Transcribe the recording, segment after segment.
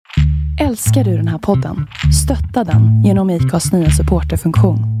Älskar du den här podden? Stötta den genom IKAs nya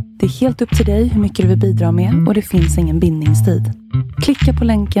supporterfunktion. Det är helt upp till dig hur mycket du vill bidra med och det finns ingen bindningstid. Klicka på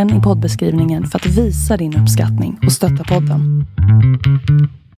länken i poddbeskrivningen för att visa din uppskattning och stötta podden.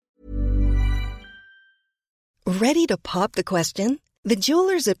 Ready to pop the question? The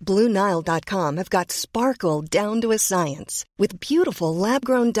jewelers at BlueNile.com have got sparkle down to a science with beautiful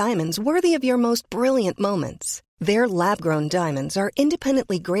lab-grown diamonds worthy of your most brilliant moments. Their lab-grown diamonds are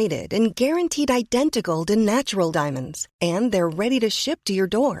independently graded and guaranteed identical to natural diamonds, and they're ready to ship to your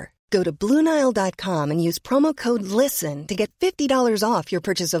door. Go to BlueNile.com and use promo code LISTEN to get $50 off your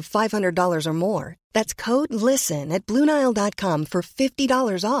purchase of $500 or more. That's code LISTEN at BlueNile.com for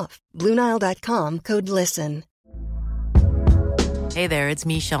 $50 off. BlueNile.com, code LISTEN. Hey there, it's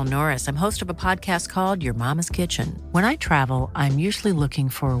Michelle Norris. I'm host of a podcast called Your Mama's Kitchen. When I travel, I'm usually looking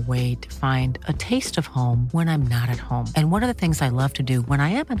for a way to find a taste of home when I'm not at home. And one of the things I love to do when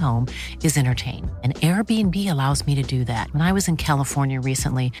I am at home is entertain. And Airbnb allows me to do that. When I was in California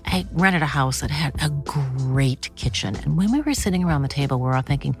recently, I rented a house that had a great kitchen. And when we were sitting around the table, we were all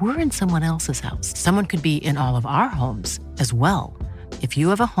thinking, we're in someone else's house. Someone could be in all of our homes as well. If you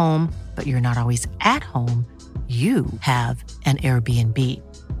have a home, but you're not always at home, you have an Airbnb.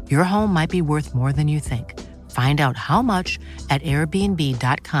 Your home might be worth more than you think. Find out how much at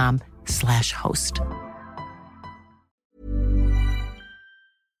airbnb.com/host.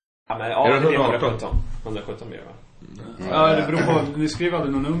 Ja, men, ja, det är 117. 117 mer, va? Ja, det beror på. Ni skrev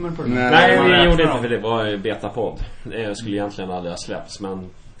aldrig någon nummer på det? Nej, vi gjorde inte, för det var en betapodd. Det skulle egentligen aldrig ha släppts, men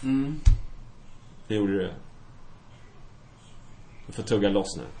det gjorde det. Du får tugga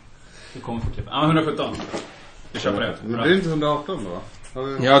loss nu. Du kommer få klippa. Ja, 117. Vi kör på det. Men det är inte 118 då?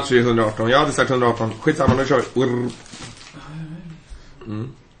 Jag tror 118. Jag hade sagt 118. Skitsamma, nu kör vi.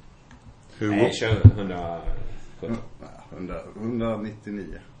 Hugo? Nej, kör 117. 199.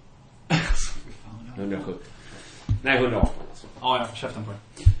 170. Nej, 118 alltså. Ja, käften på det.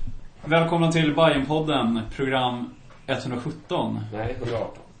 Välkomna till Bayern-podden, program 117. Nej,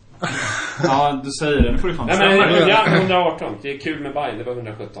 118. Ja, du säger det. Nu får du fan nej, men program 118. Det är kul med Bayern, det var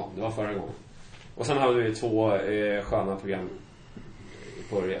 117. Det var förra gången. Och sen hade vi 2 sköna program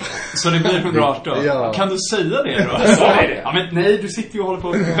på det. Så det blir 118? Ja. Kan du säga det då? Jag sa det. Ja, men nej, du sitter ju och håller på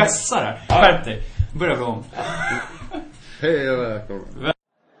och vässar här. Skärp dig. Börja vi om. Hej och välkommen.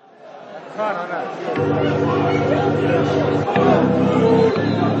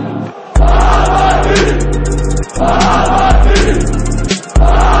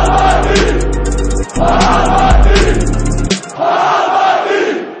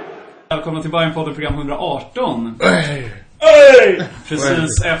 Välkomna till Bayern-podden, program 118.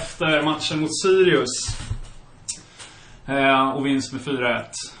 Precis efter matchen mot Sirius och vinst med 4-1.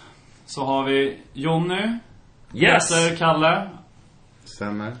 Så har vi Jonny, Peter, Kalle.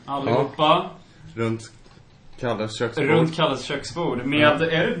 Stämmer. Allihopa. Runt Kalles köksbord. Runt Kalles köksbord. Med,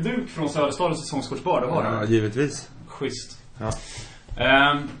 är det duk från Söderstadens säsongskortsbar? Det har ja, givetvis. Schysst. Ja.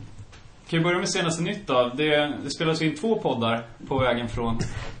 Kan vi börja med senaste nytt då? Det spelas in 2 poddar på vägen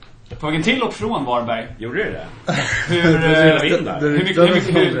till och från Varberg. Gjorde det? Hur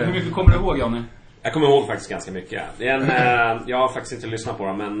mycket kommer du ihåg, Jonny? Jag kommer ihåg faktiskt ganska mycket. Jag har faktiskt inte lyssnat på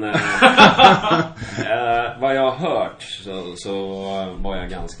dem, men vad jag har hört så var jag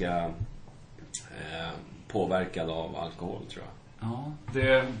ganska påverkad av alkohol, tror jag. Ja,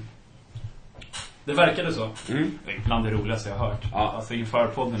 det verkade så. Bland det roligaste jag har hört. Ja. Alltså inför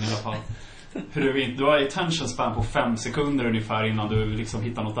podden i alla fall. Hur du har attention span på 5 sekunder ungefär innan du liksom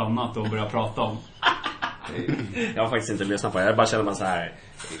hittar något annat och börjar prata om. Jag har faktiskt inte lyssnat på det. Jag bara känner man så här.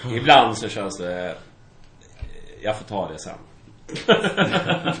 Ibland så känns det. Jag får ta det sen.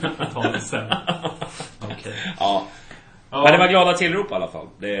 Okej. Ja. Men det var glada tillrop i alla fall.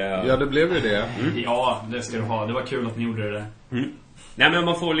 Ja, det blev ju det. Ja, det ska du ha. Det var kul att ni gjorde det. Nej, men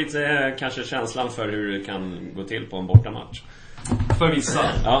man får lite kanske känslan för hur det kan gå till på en bortamatch. För vissa.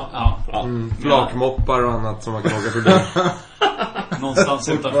 Ja. Flakmoppar och annat som man kan åka förbi. Någonstans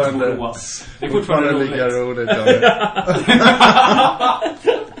utanför Borås. Det är fortfarande lika roligt.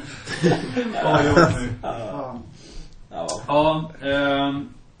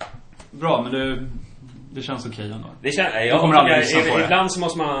 Bra, men det känns okej ändå. Ibland så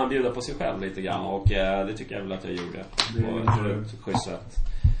måste man bjuda på sig själv lite grann. Och det tycker jag väl att jag gjorde. På ett schysst sätt.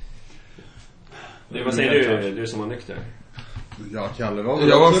 Vad säger du som var nykter? Ja, Kalle var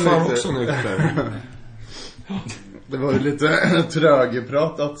jag var fan också nykter. Det var ju lite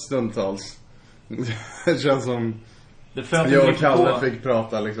trögpratat stundtals. Det känns som jag och Kalle fick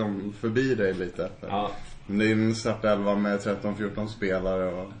prata liksom förbi dig lite. Ja. Det är en startelva med 13-14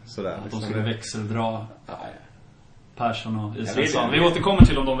 spelare och sådär. Att de skulle växeldra Persson och Israelsson. Vi återkommer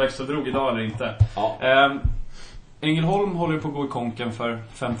till om de växeldrog idag eller inte. Ja. Ängelholm håller på att gå i konken för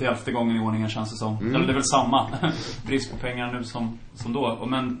 51:e gången i ordningen, känns det som. Eller det är väl samma brist på pengar nu som då.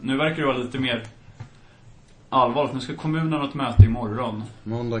 Men nu verkar det vara lite mer allvarligt. Nu ska kommunen ha ett möte imorgon.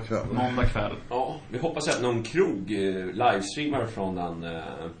 Måndag kväll. Ja, vi hoppas att någon krog livestreamar från den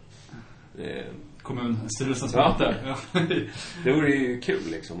kommunstyrelsens möte. Ja. Det vore ju kul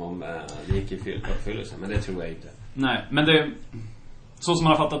liksom om det gick i uppfyllelse, men det tror jag inte. Nej, men det så som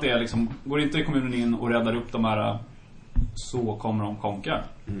man har fattat det liksom, går inte kommunen in och räddar upp de här, så kommer de konka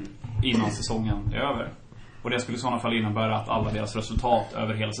innan säsongen är över. Och det skulle i sådana fall innebära att alla deras resultat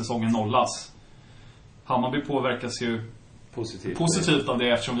över hela säsongen nollas. Hammarby påverkas ju positivt av det,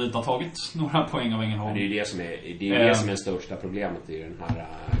 eftersom vi inte har tagit några poäng av Ängelholm. Det är ju det som är det största problemet i den här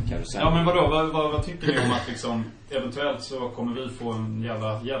karusellen. Ja, men vad tycker ni om att liksom, eventuellt så kommer vi få en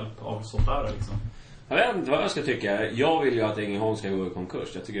jävla hjälp av sånt där liksom? Jag vet inte vad jag ska tycka. Jag vill ju att Ängelholm ska gå i konkurs.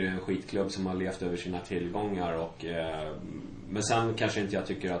 Jag tycker det är en skitklubb som har levt över sina tillgångar och, men sen kanske inte jag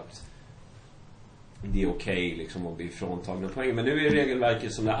tycker att det är okej liksom att bli fråntagna poäng. Men nu är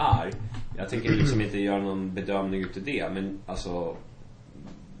regelverket som det är. Jag tänker liksom inte göra någon bedömning utav det. Men alltså,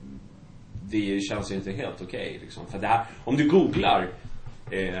 det känns ju inte helt okej liksom. För det här, om du googlar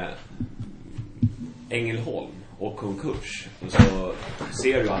Ängelholm och konkurs, så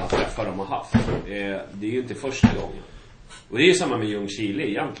ser du alla träffar de har haft. Det är ju inte första gången. Och det är ju samma med Ljungskile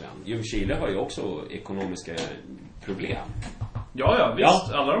egentligen. Ljungskile har ju också ekonomiska problem. Ja, visst.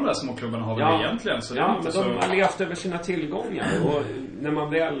 Ja. Alla de där små klubbarna har väl egentligen. Så det är men de har levt över sina tillgångar. Och när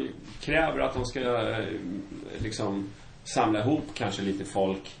man väl kräver att de ska liksom samla ihop kanske lite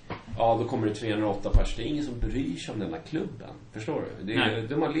folk, ja, då kommer det 308 personer. Det är ingen som bryr sig om den här klubben. Förstår du?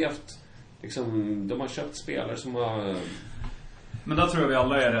 De har levt liksom, de har köpt spelare som har... Men där tror jag vi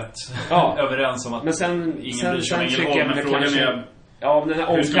alla är rätt överens om att men sen ingen bryr sig om Ängelholm. Men frågan är den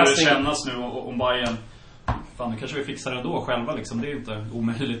här hur skulle det kännas nu om Bayern... Fan, nu kanske vi fixar det ändå själva liksom. Det är ju inte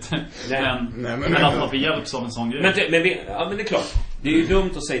omöjligt. Men att vi hjälps av en sån grej. Men det är klart. Det är ju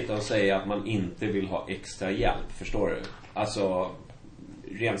dumt att säga att man inte vill ha extra hjälp. Förstår du? Alltså,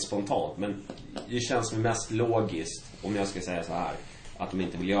 rent spontant. Men det känns mest logiskt, om jag ska säga så här, att de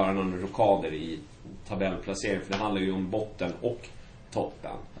inte vill göra någon rockader i tabellplacering. För det handlar ju om botten och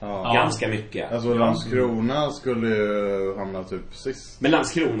toppen. Ganska mycket. Alltså Landskrona skulle ju hamna typ sist. Men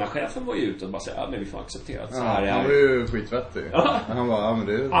Landskrona-chefen var ju ute och bara säga men vi får acceptera att så här är. Han var ju skitvettig. Han bara, men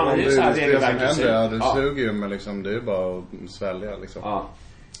det är så här det som händer. Det suger ju, men liksom, det är bara att svälja liksom.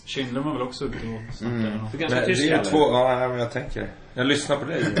 Schindler var väl också ute och snackade. Det är två, men jag tänker. Jag lyssnar på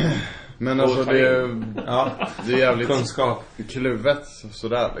dig. Men alltså det är jävligt kunskap kluvet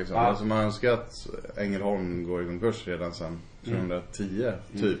sådär liksom. Alltså man önskar att Ängelholm går i konkurs redan sen 2010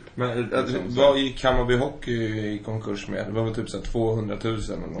 typ. Men vad gick Hammarby Hockey i konkurs med? Det var väl typ så 200 000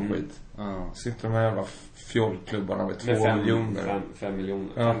 eller någon skit. Sitter de här jävla fjollklubbarna med 2 miljoner. 5 miljoner,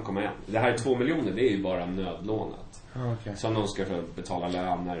 5,1. Det här är 2 miljoner, det är ju bara nödlånet. Som de ska betala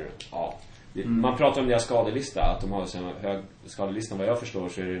löner. Man pratar om deras skadelista, att de har så hög skadelista. Vad jag förstår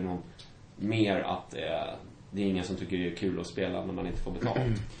så är det nog mer att det är ingen som tycker det är kul att spela när man inte får betalt.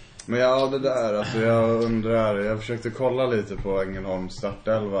 Men det där, alltså jag undrar, jag försökte kolla lite på Ängelholms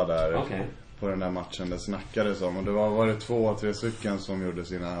startelva där på den där matchen det snackades om. Och det var det 2-3 stycken som gjorde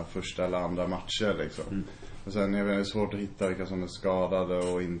sina första eller andra matcher liksom. Och sen är det svårt att hitta vilka som är skadade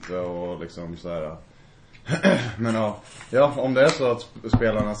och inte och liksom så här. Men om det är så att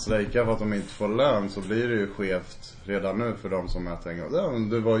spelarna strejkar för att de inte får lön, så blir det ju skevt redan nu för de som jag tänker.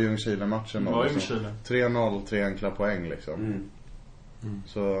 Det var ju Ljungskile-matchen. 3-0, 3 enkla poäng liksom.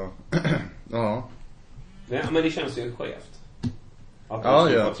 Så, ja, men det känns ju skevt. Att de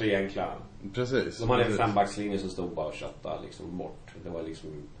skulle få 3 enkla. Precis. De hade en 5-backslinje som stod bara och köttade liksom bort. Det var liksom...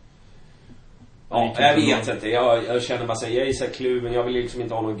 jag vet inte. Jag känner bara så här, jag är så här kluven. Jag vill liksom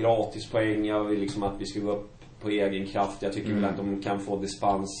inte ha någon gratis poäng. Jag vill liksom att vi ska gå upp på egen kraft. Jag tycker väl att de kan få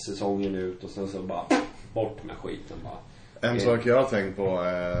dispens säsongen ut och sen så bara bort med skiten bara. En sak jag har tänkt på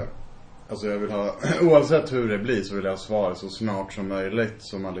är, alltså jag vill ha, oavsett hur det blir så vill jag ha svar så snart som möjligt,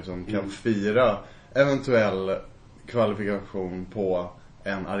 så man liksom kan fira eventuell kvalifikation på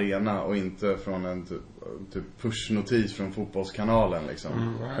en arena och inte från en typ pushnotis från fotbollskanalen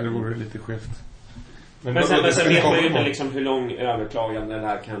liksom. Det vore lite skevt. Men sen vet man ju inte liksom hur lång överklagande det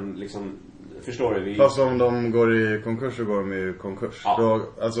här kan liksom, förstår du? Fast om de går i konkurs så går de i konkurs. Då,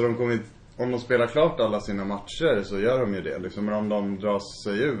 alltså de kommer inte, om de spelar klart alla sina matcher så gör de ju det liksom. Men om de drar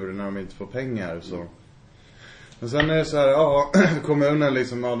sig ur när de inte får pengar så. Men sen är det så här, kommunen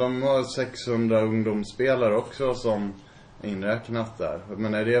liksom, de har 600 ungdomsspelare också som är inräknat där.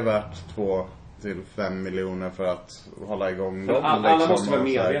 Men är det värt till 5 miljoner för att hålla igång dem. Alla liksom, måste vara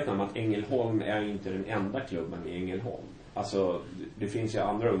medvetna om att Ängelholm är inte den enda klubben i Ängelholm. Alltså, det finns ju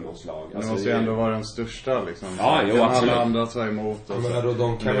andra ungdomslag. Det måste ju ändå vara den största liksom. Ja, jo, absolut. Alla andra tar emot. Ja, men då,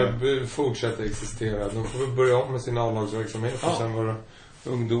 de kan väl fortsätta existera. De får väl börja om med sin avlagsverksamhet. Och sen var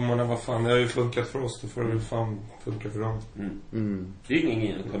ungdomarna, vad fan, det har ju funkat för oss. Det får väl fan funka för dem. Det är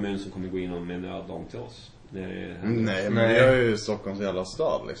ingen kommun som kommer gå in med nödlång till oss. Nej, men det är ju Stockholms jävla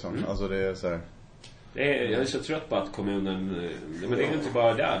stad liksom. Alltså det är så här. Jag är så trött på att kommunen, men det är ju inte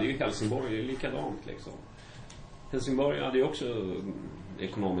bara där, det är ju Helsingborg, det är likadant liksom. Helsingborg hade ju också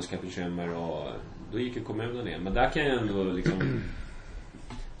ekonomiska bekymmer och då gick ju kommunen ner. Men där kan jag ändå liksom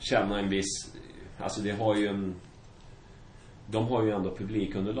känna en viss, alltså det har ju de har ju ändå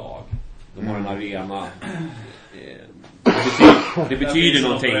publikunderlag. De har en arena. Det betyder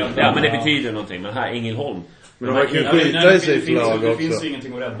någonting. Ja, men det betyder någonting. Men här Ängelholm. Men de kan ju skita i sig lag också. Det finns ju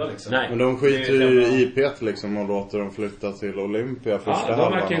ingenting att rädda liksom. Nej. Men de skiter ju i IP liksom och låter dem flytta till Olympia första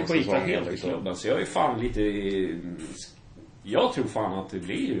halvan. Ja, de kan skita helt i klubben. Så jag är fan lite... Jag tror fan att det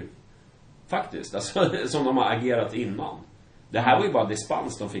blir faktiskt, alltså, som de har agerat innan. Det här var ju bara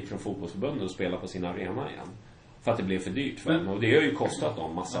dispens de fick från fotbollsförbundet att spela på sin arena igen. För att det blev för dyrt för dem. Och det har ju kostat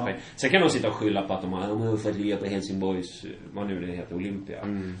dem massa pengar. Sen kan de sitta och skylla på att de har fått leva på Helsingborgs, vad nu det heter, Olympia.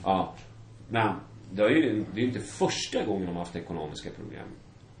 Ja. Men det är ju inte första gången de har haft ekonomiska problem.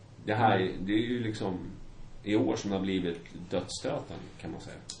 Det här, det är ju liksom i år som det har blivit dödsstöten, kan man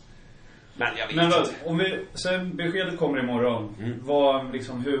säga. Men jag vet inte. Om vi, sen beskedet kommer imorgon. Vad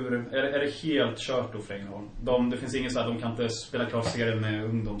liksom, hur är det helt kört då för Ängelholm? Det finns inget så här, de kan inte spela klart serien med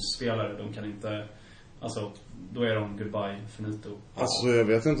ungdomsspelare, de kan inte, alltså då är de goodbye finito. Alltså jag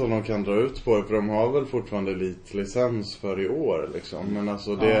vet inte om de kan dra ut på det, för de har väl fortfarande elitlicens för i år liksom. Men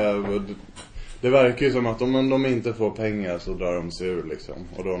alltså det verkar ju som att om de inte får pengar så drar de sig ur liksom.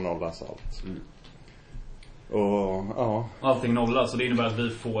 Och då nollas allt. Och ja. Allting nollas, så det innebär att vi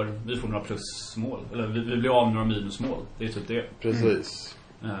får några plusmål. Eller vi blir av med några minusmål. Det är typ det. Precis.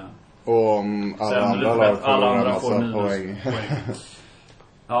 Och om alla andra får poäng.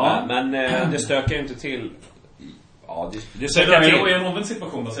 Ja. Men det stökar ju inte till. Ja, det så det är en omvänd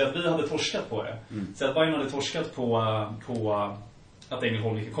situation då. Så att vi hade torskat på det. Så att Bayern hade torskat på att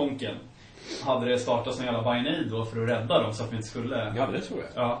Ängelholm gick i konken. Hade det startat som jävla Bayern då för att rädda dem så att vi inte skulle... Ja, det tror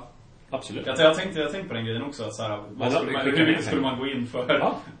jag. Ja. Absolut. Jag tänkte på den grejen också. Att så här, hur mycket skulle man gå in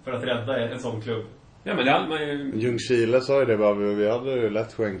för att rädda en sån klubb? Ja, men det hade man ju... Ljungskile sa ju det bara. Vi hade ju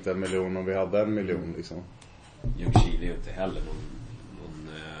lätt skänkt 1 miljon om vi hade 1 miljon liksom. Ljungskile är ju inte heller någon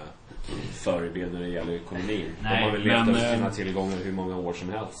förebild när det gäller ekonomin. Nej, de har väl letat upp sina tillgångar hur många år som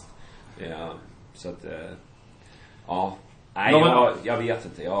helst. Så att... ja... Nej, jag vet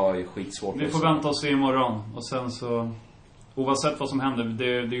inte. Jag är skitsvårt. Vi får vänta och se imorgon. Och sen så... Oavsett vad som händer, det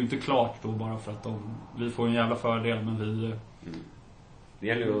är ju inte klart då bara för att vi får en jävla fördel, men vi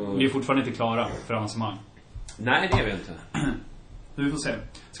är fortfarande inte klara för avancemang. Nej, det är vi inte. Vi får se.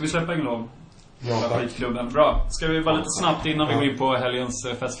 Ska vi släppa Ängelholm? Skitklubben. Bra. Ska vi vara lite snabbt innan vi går in på helgens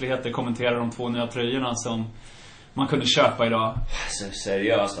festligheter kommentera de 2 nya tröjorna som man kunde köpa idag.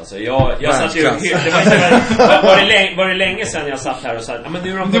 Seriöst alltså. Jag satt ju... Var det länge sedan jag satt här och sa men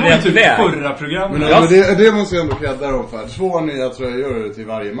nu är de på rätt väg. Det var ju förra programmet. Men det måste jag ändå kredda dem för. 2 nya tröjor till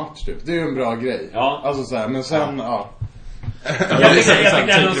varje match typ. Det är ju en bra grej. Ja. Alltså så här, men sen Jag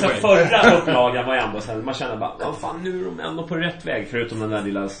tyckte att förra upplagan var ändå sen man kände bara, vad fan, nu är de ändå på rätt väg, förutom den där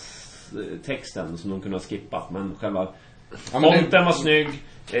lilla texten som de kunde ha skippat, men själva fonten var snygg.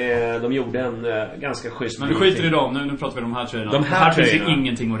 De gjorde en ganska schysst. Men vi skiter i dem, nu pratar vi om de här tröjorna. De här finns ju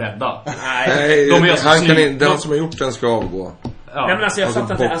ingenting att rädda. Nej, de är han kan inte, den som har gjort den ska avgå. Ja. Nej, men alltså jag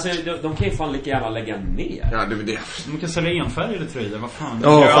fattar inte, alltså, de kan ju fan lika gärna lägga ner. Ja, det är det. De kan sälja enfärgade tröjor, vad fan.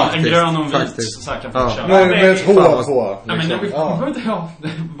 Ja, en grön och en vit, så här kan fortsätta. med ett hår på.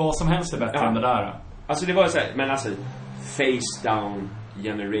 Vad som helst är bättre än det där. Alltså det var ju så här, men alltså face down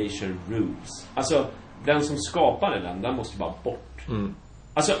generation rules. Alltså den som skapade den måste bara bort.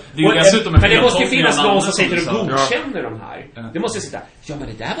 Alltså, det är dessutom men det måste ju finnas någon som sitter och godkänner de här. Det måste sitta. Ja, men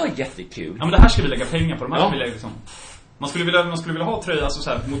det där var jättekul. Ja, men det här ska vi lägga pengar på. De här ska vi lägga liksom. Man skulle vilja ha tröja, alltså så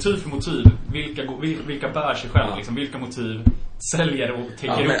här, motiv för motiv. Vilka bär sig själv liksom, vilka motiv säljer och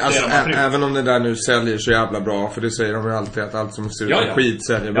täcker upp alltså, det de har tryckt. Även om det där nu säljer så jävla bra, för det säger de ju alltid att allt som ser ut som skit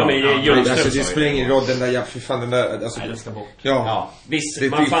säljer bra. Men alltså det spelar ingen roll, den där fan den där alltså, nej, det ska bort. Ja, visst, det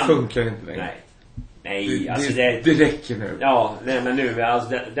funkar inte längre. Nej, alltså det räcker nu. Ja, men nu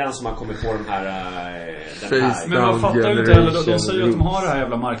alltså den som har kommit på den här Men man fattar ju inte heller, de säger ju att de har det här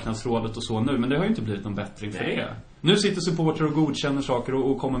jävla marknadsrådet och så nu, men det har ju inte blivit någon bättring för det. Nu sitter supporter och godkänner saker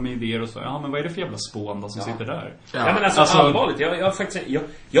och kommer med idéer och så. Ja, men vad är det för jävla spån då som sitter där? Ja, men alltså allvarligt. Jag har faktiskt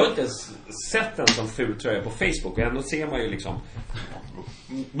jag har inte ens sett en sån ful tröja på Facebook. Och ändå ser man ju liksom...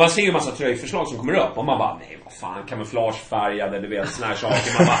 Man ser ju en massa tröjförslag som kommer upp. Och man bara, nej vad fan, kamouflagefärgade, du vet, såna här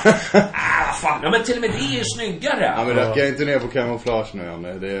saker. Man bara, vad fan. Ja, men till och med det är ju snyggare. Ja, men röka jag inte ner på kamouflage nu,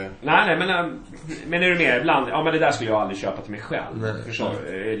 Janne. Nej, men är du med ibland? Ja, men det där skulle jag aldrig köpa till mig själv.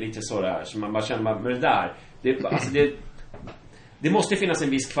 Förstår, lite så där. Så man bara känner, men det där... Det måste finnas en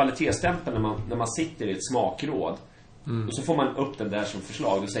viss kvalitetsstämpel när man sitter i ett smakråd. Och så får man upp den där som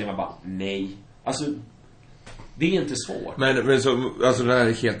förslag. Då säger man bara nej. Alltså, det är inte svårt. Men så, alltså den här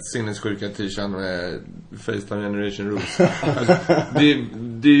är helt sinnessjuka t-shirten med FaceTime Generation Rules. Alltså,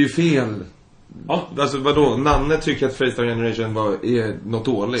 det är ju fel. Ja. Alltså vadå? Nanne tycker att FaceTime Generation är något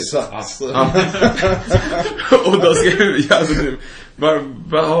dåligt. Och då ska vi... Alltså,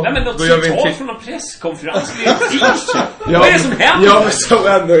 nej, men något citat från en presskonferens. Det är en t-shirt. Vad är det som händer? Ja, men så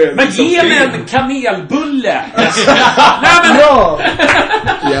ändå är det. Men ge mig en kanelbulle. Ja!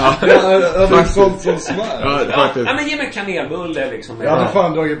 Ja, det är sånt som smär. Ja, men ge mig en kanelbulle liksom. Jag hade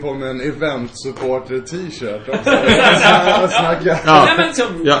fan dragit på mig en event-supporter t-shirt också. Snacka. Ja, nej, men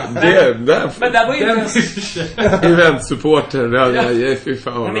som, ja, men där var ju event-supporter. Ja, fy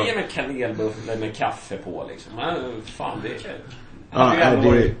fan. Men ge mig en kanelbulle med kaffe på liksom. Fan, det är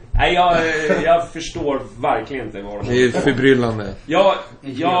jag förstår verkligen inte vad det är förbryllande.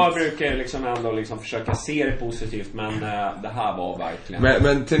 Jag brukar liksom ändå liksom försöka se det positivt, men det här var verkligen...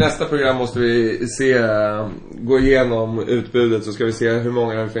 Men till nästa program måste vi gå igenom utbudet, så ska vi se hur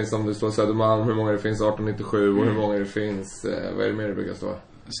många det finns om det står Södermalm, hur många det finns 1897 och hur många det finns, vad är det mer det brukar stå?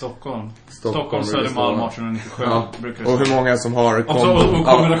 Stockholm, Södermalm 1897 brukar det stå. Och hur många som har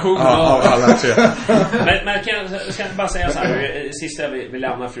kombinationer av alla tre. Men ska jag bara säga så här, sista vi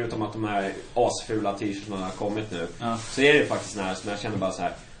lämnar, förutom att de här asfula t-shirtarna har kommit nu, så är det faktiskt när som jag känner bara så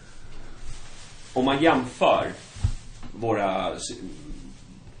här, om man jämför våra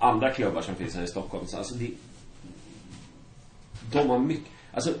andra klubbar som finns här i Stockholm, så alltså de har mycket,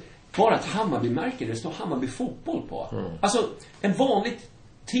 alltså bara ett Hammarby-märke, det står Hammarby fotboll på. Alltså en vanlig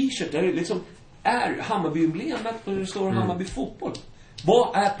t-shirt där det liksom är Hammarby-emblemet och det står Hammarby fotboll.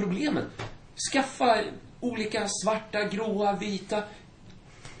 Vad är problemet? Skaffa olika svarta, gråa, vita.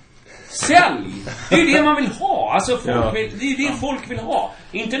 Sälj! Det är ju det man vill ha. Alltså det är ju det folk vill ha.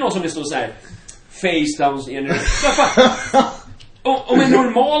 Inte någon som det står så här face downs om en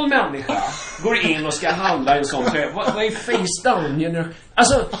normal människa går in och ska handla en sån tröja, vad är face down?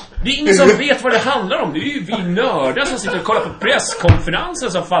 Alltså, det är ingen som vet vad det handlar om. Det är ju vi nördar som sitter och kollar på presskonferenser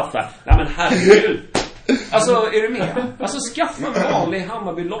som fattar. Nej men herregud. Alltså, är du med? Alltså, skaffa en vanlig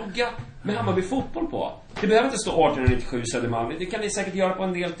Hammarby-logga med Hammarby fotboll på. Det behöver inte stå 1897 Södermalm. Det kan ni säkert göra på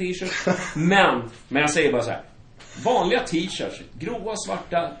en del t-shirts. Men jag säger bara så här. Vanliga t-shirts, gråa,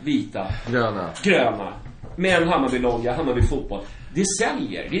 svarta, vita, gröna med en Hammarby-logga, Hammarby fotboll. Det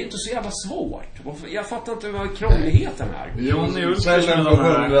säljer, det är inte så jävla svårt. Jag fattar inte vad krångligheten är. Sälj den på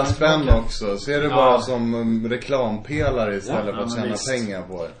 100 spänn också. Ser du bara som reklampelare istället för att tjäna pengar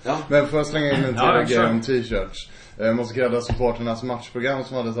på det. Men får jag slänga in en till grej om t-shirts. Jag måste kräva supporternas matchprogram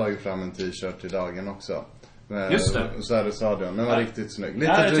som hade tagit fram en t-shirt i dagen också. Just det. Så är det Stadion. Den var riktigt snygg.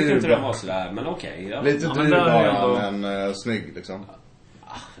 Lite jag tycker inte den var sådär, men okej. Lite dyr bara, men snygg liksom.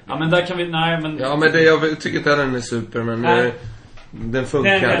 Ja, men där kan vi... Nej, men... Ja, men jag tycker inte att den är super, men den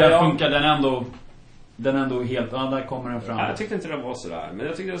funkar. Den är ändå helt... Ja, där kommer den fram. Jag tyckte inte den var sådär, men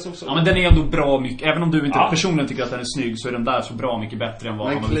jag tycker den såg så... Ja, men den är ändå bra mycket. Även om du inte personligen tycker att den är snygg, så är den där så bra mycket bättre än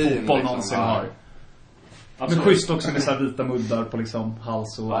vad man fotboll någonsin har. Men schysst också med så här vita muddar på liksom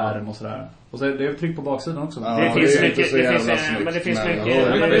hals och ärm och sådär. Och så är det tryck på baksidan också. Det finns mycket,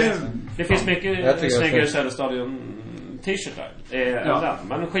 det finns mycket snyggare Söderstadion t-shirtar.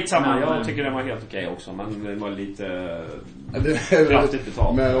 Men skitsamma, jag tycker den var helt okej också. Men den var lite kraftigt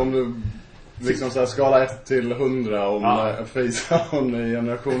betalt. Men om du liksom så här skala 1 till 100 om face-down i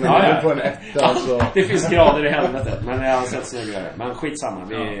generationen är på en 1 alltså. Det finns grader i helvetet, men jag har sett snyggare. Men skitsamma,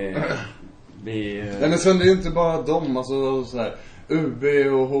 Nej, men sen det är ju inte bara dem, alltså så här, UB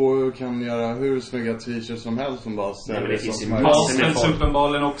och HU kan göra hur snygga t-shirts som helst som bara ställer. Det finns ju Mastens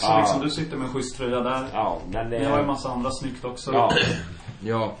uppenbarligen också, liksom du sitter med en schysst tröja där. Men det har ju en massa andra snyggt också.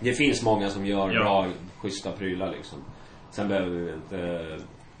 Ja, det finns många som gör bra, schyssta prylar liksom. Sen behöver vi inte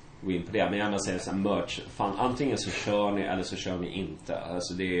gå in på det, men jag måste säga så här, merch, fan, antingen så kör ni eller så kör ni inte.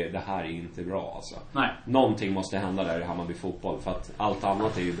 Alltså det här är inte bra alltså. Nej. Någonting måste hända där i Hammarby fotboll, för att allt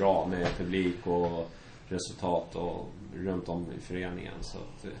annat är ju bra med publik och resultat och runt om i föreningen, så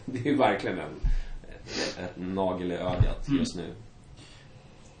att det är ju verkligen ett nagel i ögat just nu.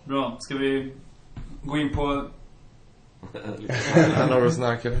 Bra, ska vi gå in på Han har väl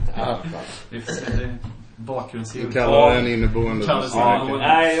snarkat. Ja. Det är bakgrundsljud. Du kallar en inneboende.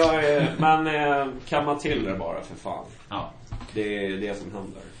 Nej, man kammar till det bara för fan. Ja. Det är det som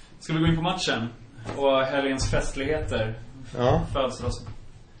händer. Ska vi gå in på matchen? Och helgens festligheter. Ja.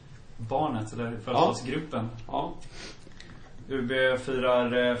 Födelsedagsbarnet, eller födelsedagsgruppen. Ja. UB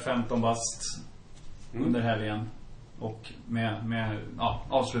firar 15 bast under helgen. Och med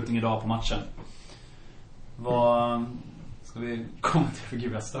avslutning idag på matchen. Vad ska vi komma till för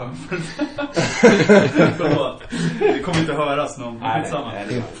gud jag stör för det kommer inte höras någon. Nej.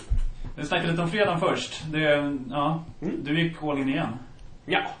 Vi snackar lite om fredagen först. Du gick all in igen.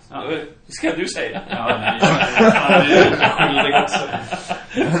 Ja. Ska du säga? Ja, nej, jag är skyldig också.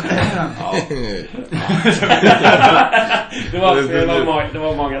 Det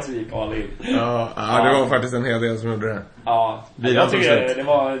var många som gick all in. Ja, det var faktiskt en hel del som gjorde det. Ja, jag tycker det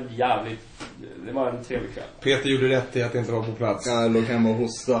var det var en trevlig kväll. Peter gjorde rätt i att inte vara på plats. Ja, jag låg hemma och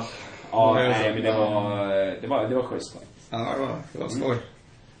hosta. Ja, nej, men det var schysst. Ja, det var skoj.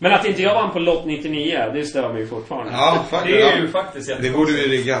 Men att inte jag vann på lott 99, det stör mig fortfarande. Ja, faktiskt. Det är ju faktiskt det borde vi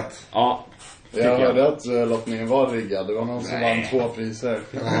riggat. Ja. Jag hörde att lottningen var riggad. Det var någon som vann 2 priser.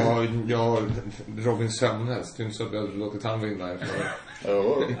 Ja, Robin Sömnes. Det är inte så att jag hade låtit han vinna.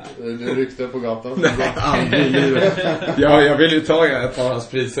 Jo, du ryckte på gatan. Ja, jag ville ju ta ett av hans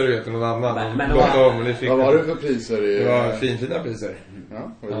priser, vet du, någon annan. Men vad var det för priser? Det var fina priser.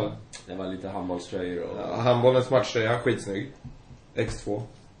 Ja. Det var lite handbollströjor och... handbollens matchtröja, skitsnygg. X2.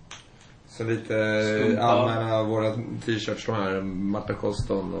 Så lite allmänna våra t-shirts, de här Marta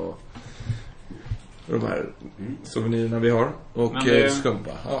Koston och de här souvenirerna vi har. Och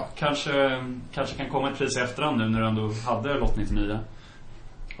skumpa. Ja. Kanske kan komma ett pris i efterhand nu när du ändå hade lott 99.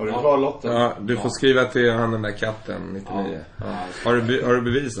 Har du kvar lotten? Ja, du får skriva till han den där katten 99. Ja. Har du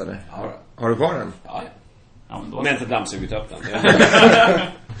bevisat det? Har du kvar den? Ja. Om jag inte dammsugit upp den.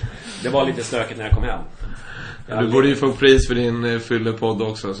 Det var lite stökigt när jag kom hem. Du borde ju få pris för din fyllepodd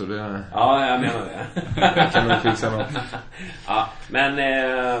också, så det... Ja, jag menar det. Kan du fixa något? Ja, men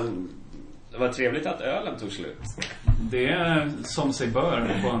det var trevligt att ölen tog slut. Det är som sig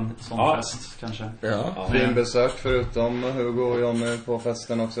bör på en sån fest, kanske. Ja. Fin besök förutom Hugo och Johnny på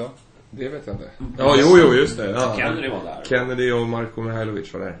festen också. Det vet jag inte. Ja, jo, just det. Ja. Kennedy var där. Kennedy och Marko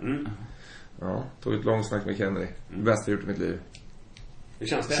Mihailovic var där. Ja, tog ett långt snack med Kennedy. Bästa jag gjort i mitt liv. Hur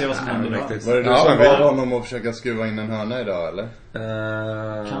känns det? Se vad som händer riktigt. Var det du som bad honom att försöka skruva in en hörna idag, eller?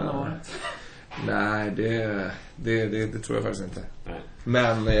 Kan det ha varit? Nej, det tror jag faktiskt inte. Nej.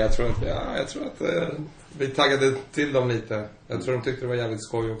 Men jag tror att vi taggade till dem lite. Jag tror de tyckte det var jävligt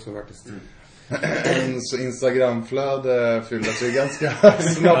skoj också faktiskt. Ens Instagramflöde fylldes ju ganska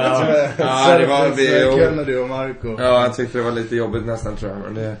snabbt med det var Kennedy och Marco. Ja, jag tyckte det var lite jobbigt nästan, tror jag.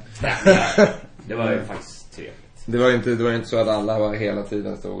 Men det var ju faktiskt trevligt. Det var inte så att alla var hela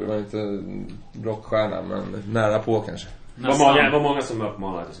tiden stod. Det var inte rockstjärna, men nära på kanske. Var många som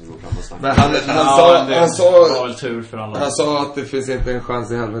uppmanade som går fram och snackade. Men han sa var väl tur för alla. Han sa att det finns inte en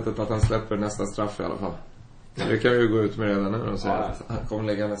chans i helvetet att han släpper nästa straff i alla fall. Det kan vi ju gå ut med redan nu och säga att han kommer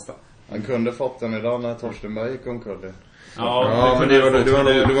lägga nästa. Han kunde fått den idag när Torstenberg gick omkull. Ja, men det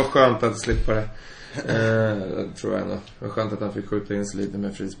var skönt att slippa det. Tror jag ändå. Det var skönt att han fick skjuta in sig lite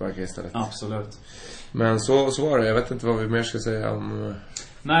med frisparkar istället. Absolut. Men så var det. Jag vet inte vad vi mer ska säga om...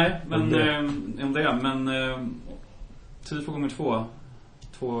 Nej, men om det. Men tifo gånger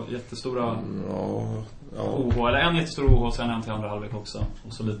 2 jättestora OH. Eller en jättestor OH och sen en till andra halvlek också.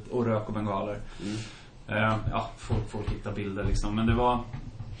 Och så lite rök och bengaler. Folk hitta bilder liksom. Men det var...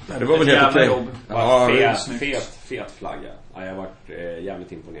 Nej, det var väl helt okej. Ja, fet flagga. Ja, jag har varit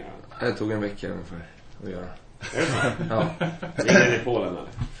jävligt imponerad. Det tog en vecka ungefär att göra. Ja. Ligger det i Polen eller?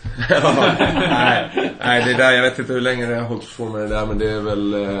 Nej, det där, jag vet inte hur länge det har hållit på med det där, men det är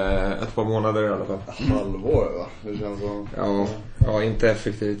väl ett par månader i alla fall. Halvår, va? Det känns som... Ja, inte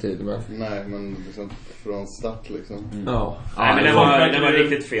effektiv tid, men... Nej, men liksom från start liksom. Ja. Nej, men det var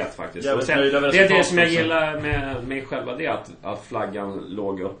riktigt fet faktiskt. Det är det som jag gillar med mig själva, det är att flaggan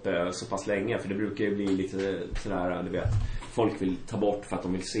låg uppe så pass länge. För det brukar ju bli lite sådär, du vet, folk vill ta bort för att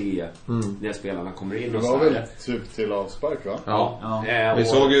de vill se när spelarna kommer in. Det var väl typ till avspark, va? Ja. Jag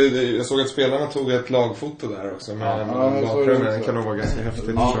såg att spelarna tog ett lagfoto där också. Men det kan nog vara ganska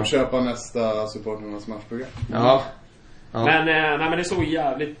häftigt. Ja, köpa nästa supporternas matchprogram. Ja. Men det såg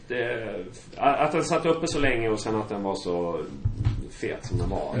jävligt att den satt uppe så länge och sen att den var så fet som den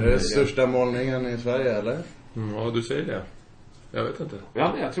var. Är det största målningen i Sverige, eller? Ja, du säger det. Jag vet inte.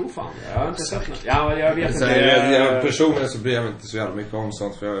 Ja, men jag tror fan. Jag har inte sett något. Ja, jag vet inte. Personligen så bryr jag mig inte så jävla mycket om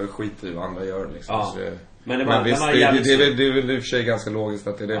sånt, för jag skiter i vad andra gör liksom. Ja. Men visst, det är väl i och för sig ganska logiskt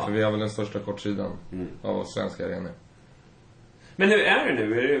att det är det, för vi har väl den största kortsidan av svenska arenor. Men hur är det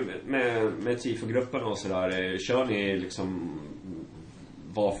nu? Är det med tifogruppen och sådär? Kör ni liksom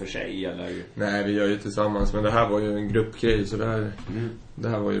var för sig eller? Nej, vi gör ju tillsammans. Men det här var ju en gruppgrej. Så det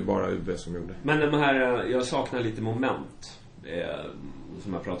här var ju bara UB som gjorde. Men de här, jag saknar lite moment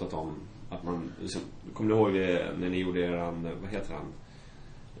som jag pratat om. Att man, liksom, kommer du ihåg det när ni gjorde eran, vad heter han?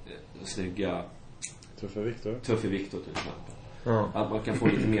 Snygga Tuffe Viktor till exempel. Ja. Att man kan få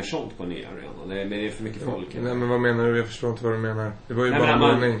lite mer sånt på nya arenan. Men det är för mycket folk. Nej, men vad menar du? Jag förstår inte vad du menar. Det var ju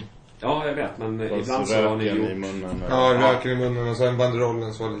bara en mening. Ja, jag vet, men ibland så har ni gjort... i munnen. Ja, röken i munnen och så en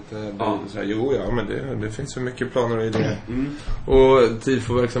banderollen så lite... Ja. Så här, jo, ja, men det finns för mycket planer och idéer. Och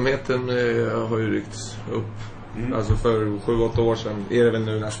TIFO-verksamheten har ju ryckts upp. Alltså för 7-8 år sedan, är det väl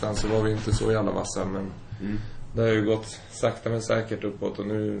nu nästan, så var vi inte så jävla vassa. Men det har ju gått sakta men säkert uppåt och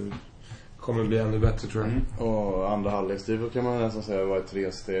nu kommer det bli ännu bättre, tror jag. Och andra halvlekstifo kan man nästan säga var ett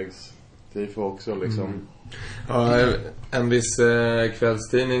 3-stegs tifo också liksom. Ja, en viss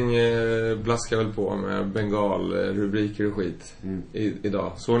kvällstidning blaskar väl på med bengal-rubriker och skit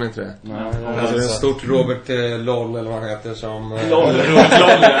idag. Såg ni inte det? Nej, alltså det är stort Robert Loll eller vad han heter som...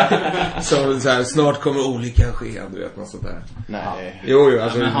 som så här, snart kommer olyckan ske, du vet, något sånt där. Nej. Jo,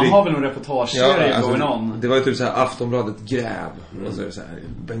 alltså, men han har väl någon reportageserie alltså, going on. Det var ju typ så här Aftonbladet gräv. Och så är det så här,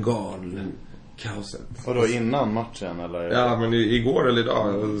 bengal kaoset. Och då innan matchen eller? Ja, men igår eller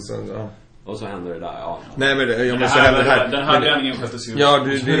idag. Och sen, ja. Och så händer det där, ja. Nej, men Den här bränningen sköttes ju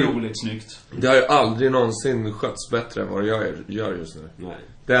otroligt snyggt. Det har ju aldrig någonsin skötts bättre än vad det gör just nu. Nej.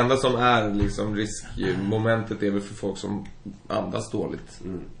 Det enda som är liksom riskmomentet är väl för folk som andas dåligt.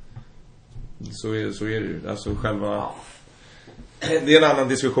 Så är det ju. Alltså själva... Det är en annan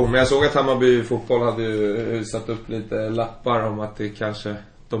diskussion. Men jag såg att Hammarby fotboll hade ju satt upp lite lappar om att det kanske...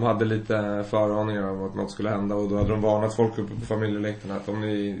 De hade lite föraningar om att något skulle hända. Och då hade de varnat folk uppe på familjeläktarna att om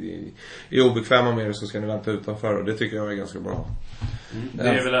ni är obekväma med det så ska ni vänta utanför. Och det tycker jag är ganska bra. Det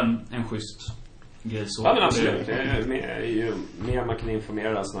är väl en schysst grej så. Ja, men absolut. Ju mer man kan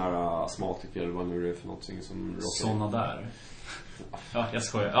informera såna här astmatiker eller vad nu det är för någonting som såna där. Ja, jag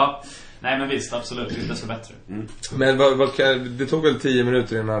skojar. Ja. Nej, men visst, absolut. Det är så bättre. Men det tog väl 10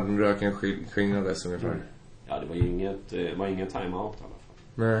 minuter innan röken skingrades ungefär. Ja, det var ingen time-out i alla fall.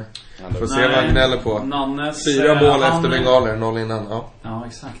 Nej. Får se vad han gnäller på. Nannes, 4 mål efter bengaler, 0 innan. Ja,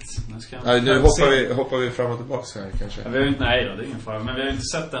 exakt. Nu hoppar vi fram och tillbaka här kanske. Vi har inte, nej då, det är ingen fara. Men vi har inte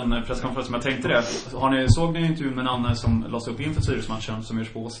sett den presskonferensen. Jag tänkte det. Såg ni intervjun med Nanne som lades upp inför Sirius-matchen som görs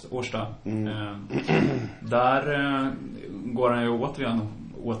på Årsta? Där går han ju återigen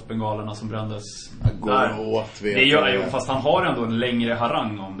åt bengalerna som brändes. Fast han har ändå en längre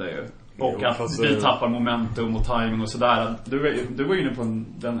harang om det ju. Och att vi tappar momentum och timing och sådär. Du var inne på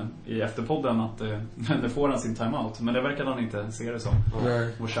den i efterpodden att det får han sin timeout. Men det verkar han inte se det som.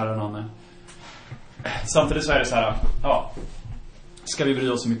 Vår kära Nanne. Samtidigt så är det så här. Ja, ska vi bry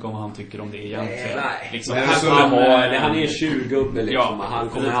oss så mycket om vad han tycker om det egentligen? Nej. Liksom, han är 20-gubbe liksom. Ja, han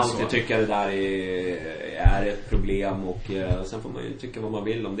kommer alltid tycka det där är ett problem. Och sen får man ju tycka vad man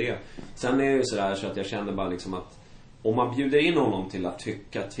vill om det. Sen är det ju sådär så att jag känner bara liksom att om man bjuder in honom till att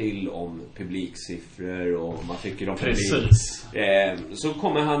tycka till om publiksiffror och man tycker om precis. Så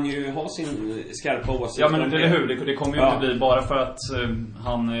kommer han ju ha sin skarpa åsikt. Ja, men det är hur det kommer ju inte bli bara för att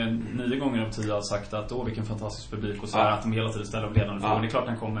han 9 gånger av 10 har sagt att vilken fantastisk publik och så här, att de hela tiden ställer upp ledande frågor. Det är klart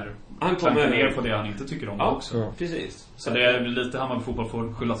han kommer ner på det han inte tycker om också. Ja, precis. Så det är lite Hammarby fotboll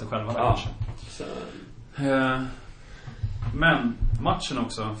får skylla sig själva där kanske. Så. Men matchen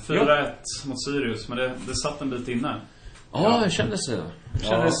också 4-1 mot Sirius, men det satt en bit inne. Ja, det kändes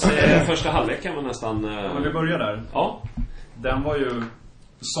första halvleken var nästan... Men vi börjar där. Ja. Den var ju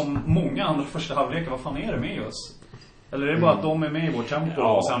som många andra första halvlekar. Vad fan är det med oss? Eller är det bara att de är med i vårt tempo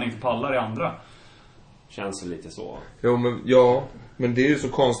och sen inte pallar i andra? Känns det lite så. Men det är ju så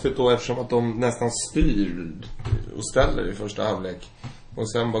konstigt då eftersom att de nästan styr och ställer i första halvlek.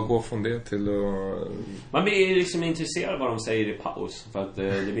 Och sen bara gå från det till att... Man blir liksom intresserad av vad de säger i paus. För att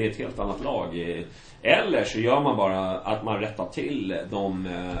det blir ett helt annat lag. Eller så gör man bara att man rättar till dem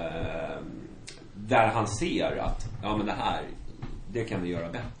där han ser att men det kan vi göra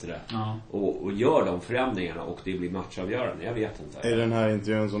bättre. Och gör de förändringarna och det blir matchavgörande. Jag vet inte. I den här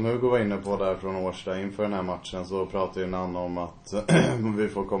intervjun som Hugo var inne på där från Årsta inför den här matchen så pratade ju Nanne om att vi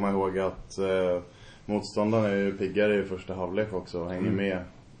får komma ihåg att motståndarna är ju piggare i första halvlek också och hänger med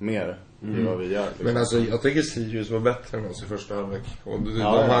mer i vad vi gör. Liksom. Men alltså jag tycker Sirius var bättre än oss i första halvlek. Och de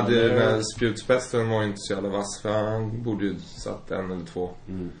hade den här spjutspesten var inte så jävla vass för han borde ju satt 1 eller 2.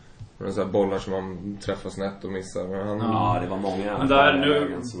 Och det så här bollar som man träffar snett och missar. Men det var många men där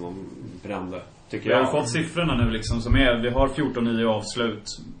nu som de brände. tycker vi jag. har fått siffrorna nu liksom som är, vi har 14-9 avslut,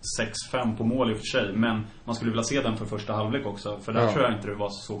 6-5 på mål i och för sig, men man skulle vilja se den för första halvlek också, för där tror jag inte det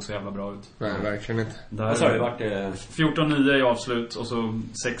såg så jävla bra ut. Nej, verkligen inte. Vad sa du, vart 14-9 i avslut och så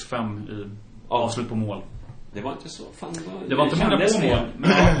 6-5 i avslut på mål. Det var inte så, fan det var inte många på mål,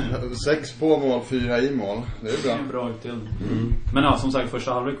 men 6 på mål, 4 i mål. Det är bra. Det är bra utdelning. Men ja, som sagt,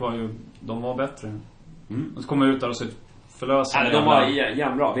 första halvlek var ju, de var bättre. Och så kom ut där och så förlösa. De var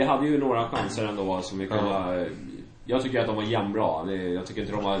jämnbra. Vi hade ju några chanser ändå som vi kunde. Jag tycker att de var jämnbra. Jag tycker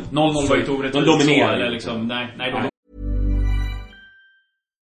inte de var 0-0 var inte orättvist. De dominerade eller liksom, nej.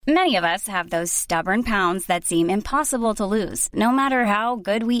 Many of us have those stubborn pounds that seem impossible to lose, no matter how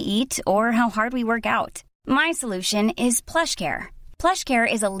good we eat or how hard we work out. My solution is PlushCare.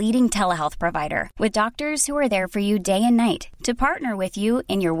 PlushCare is a leading telehealth provider with doctors who are there for you day and night to partner with you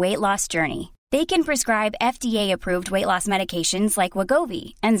in your weight loss journey. They can prescribe FDA-approved weight loss medications like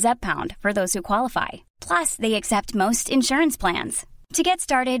Wegovy and Zepbound for those who qualify. Plus, they accept most insurance plans. To get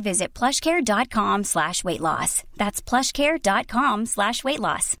started, visit plushcare.com/weightloss. That's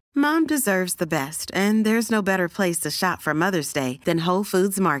plushcare.com/weightloss. Mom deserves the best, and there's no better place to shop for Mother's Day than Whole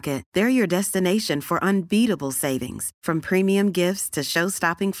Foods Market. They're your destination for unbeatable savings, from premium gifts to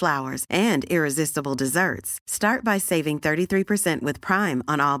show-stopping flowers and irresistible desserts. Start by saving 33% with Prime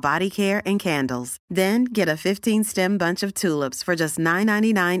on all body care and candles. Then get a 15-stem bunch of tulips for just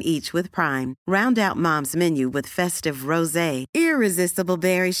 $9.99 each with Prime. Round out Mom's menu with festive rosé, irresistible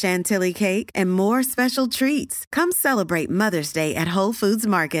berry chantilly cake, and more special treats. Come celebrate Mother's Day at Whole Foods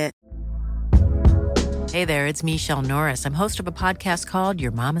Market. Hey there, it's Michelle Norris. I'm host of a podcast called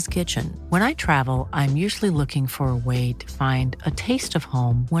Your Mama's Kitchen. When I travel, I'm usually looking for a way to find a taste of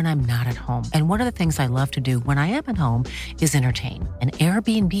home when I'm not at home. And one of the things I love to do when I am at home is entertain. And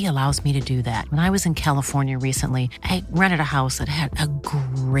Airbnb allows me to do that. When I was in California recently, I rented a house that had a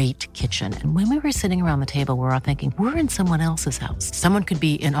great kitchen. And when we were sitting around the table, we were all thinking, we're in someone else's house. Someone could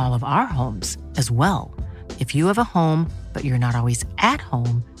be in all of our homes as well. If you have a home, but you're not always at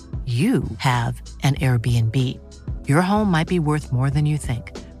home, you have an Airbnb. Your home might be worth more than you think.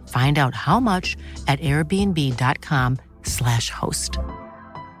 Find out how much at airbnb.com/host.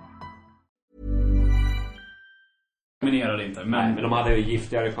 Dominerade inte, men de hade ju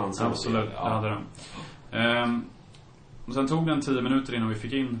giftigare chanser. Absolut, det hade de. Och sen tog det 10 minuter innan vi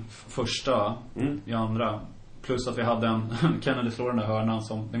fick in första i andra. Plus att vi hade en Kennedy slår den där hörnan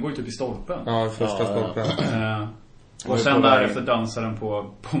som, den går ju typ i stolpen. Ja, första stolpen. Och sen därefter dansar den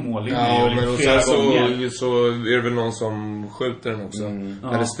på mållinjen. Ja, men och sen så är det väl någon som skjuter den också.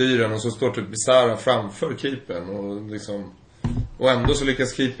 Eller styr den, och så står typ Bizarra framför keepern och liksom, och ändå så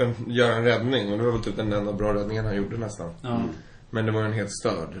lyckas keepern göra en räddning. Och det var väl typ den enda bra räddningen han gjorde nästan. Men det var en helt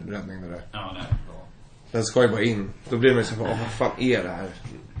störd räddning det där. Ja, nej, bra. Den ska ju bara in. Då blir man ju så vad fan är det här?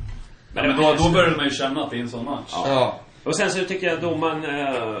 Men då började man ju känna att det är en sån match. Ja. Och sen så tycker jag att domaren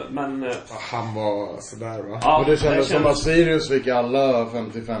han var sådär, va? Ja, och det kändes som att Sirius fick alla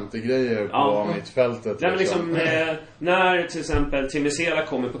 50-50 grejer på mittfältet. Nej, men liksom när till exempel Timesela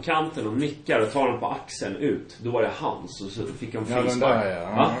kommer på kanten och nickar och tar den på axeln ut, då var det hans, och så fick han frispark.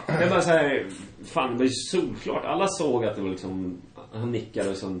 Det var så här, fan, det var ju solklart. Alla såg att det var liksom, han nickade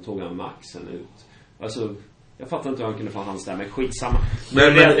och sen tog han med axeln ut. Alltså, jag fattar inte hur han kunde få hans där, men skitsamma.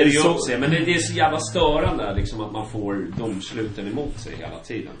 Men det är så jävla störande liksom, att man får domsluten emot sig hela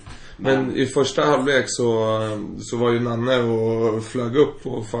tiden. Men i första halvlek så var ju Nanne och flög upp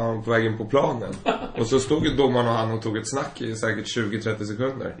och fan på vägen på planen. Och så stod ju domaren och han och tog ett snack i säkert 20-30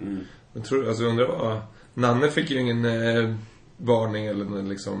 sekunder. Jag tror, alltså undrar vad, Nanne fick ju ingen varning eller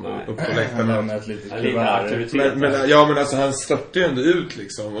liksom upp på läktaren. Men alltså han störtade ju ändå ut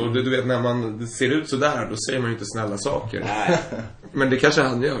liksom. Och du vet, när man ser ut så där, då säger man ju inte snälla saker. Men det kanske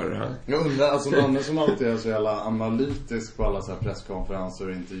han gör. Jag undrar, alltså Nanne som alltid är så jävla analytisk på alla så här presskonferenser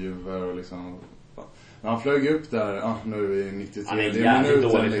och intervjuer och liksom. Han flög upp där, nu är vi i 93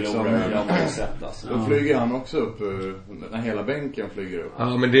 minuter liksom. Då flyger han också upp, när hela bänken flyger upp.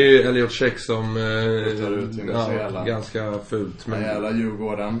 Ja, men det är ju Elliot Check som tar ut ganska fult. Men jävla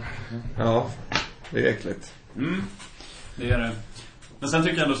Djurgården. Ja, det är äckligt. Det är det. Men sen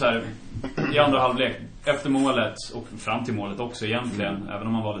tycker jag ändå så här, i andra halvlek, efter målet och fram till målet också egentligen, även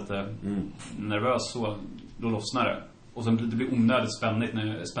om man var lite nervös, så då lossnar det. Och sen det blir onödigt spännande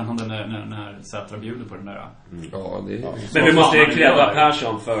när Sätra bjuder på den där. Ja, det är... Men du måste ju kräva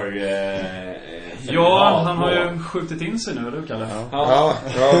Persson för... han har ju skjutit in sig nu, eller hur, Kalle? Ja.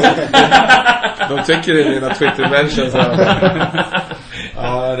 De tycker det i mina Twitter-mentions.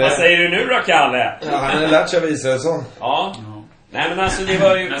 Vad säger du nu då, Kalle? Ja, han har lärt sig visa det så. Ja. Nej, men alltså det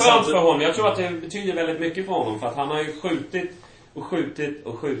var ju skönt för honom. Jag tror att det betyder väldigt mycket för honom, för att han har ju skjutit och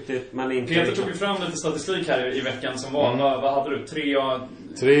skjutit, men inte... Peter tog ju fram lite statistik här i veckan som var. Vad hade du?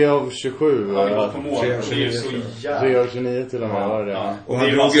 3 av 27. Har vi gått på mål. Det är ju så jävla... 3 av 29 till och med var det. Ja. Och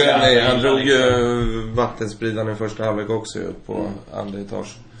han drog ju vattenspridan i första halvlek också ut på andra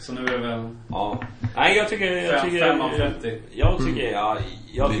etage. Så nu är det väl... Ja. Nej, jag tycker 5 av 30. Jag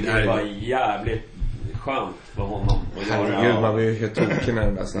tycker det var jävligt skönt för honom att göra. Herregud, man var ju helt tokig när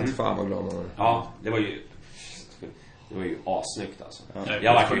den där snart. Fan vad glad man var. Ja, det var ju assnyggt alltså.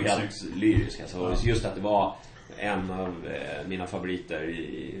 Jag var ju helt lyrisk alltså. Just att det var en av mina favoriter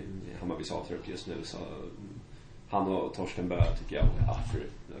i Hammarbys A-trupp just nu, så han och Torsten Bö tycker jag,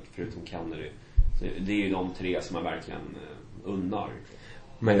 förutom Kennedy. Så det är ju de 3 som man verkligen unnar.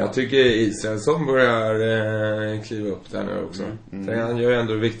 Men jag tycker Israelsson börjar kliva upp där nu också. Han gör ju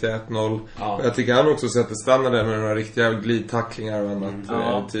ändå det viktiga 1-0. Jag tycker han också sätter standarden med några riktiga glidtacklingar och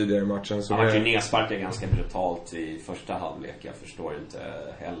annat tidigare i matchen. Så han var ju nedsparkad ganska brutalt i första halvlek. Jag förstår inte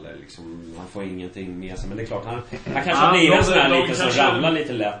heller liksom, han får ingenting med sig. Men det är klart, han kanske blir en sån här lite som ramlar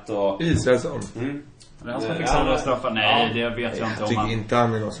lite lätt och... Israelsson. Det han ska fixa andra straffar. Nej, det vet jag inte om. Jag tycker inte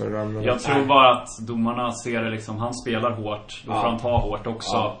han är någon som ramlar. Jag tror bara att domarna ser det liksom, han spelar hårt, då får han ta hårt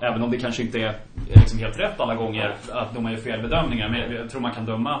också. Även om det kanske inte är liksom helt rätt alla gånger att domar gör felbedömningar. Men jag tror man kan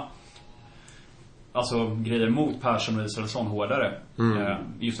döma alltså grejer mot Persson och Israelsson hårdare.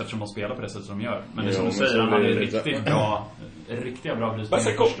 Just eftersom de spelar på det sättet som de gör. Men det som du säger, han hade riktigt bra brytning.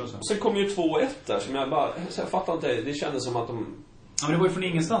 Sen kom ju 2-1 där som jag fattar inte. Det kändes som att de... Ja, men det var ju från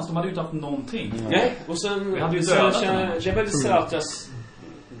ingenstans. De hade ju inte haft någonting. Nej, och sen... Vi hade ju dödat jag väldigt Sätras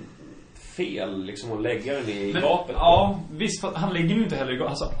fel liksom att lägga den i gapet. Ja, visst, han lägger ju inte heller...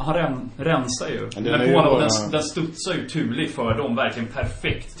 Alltså, han rensar ju. Den studsar ju turligt för dem. Verkligen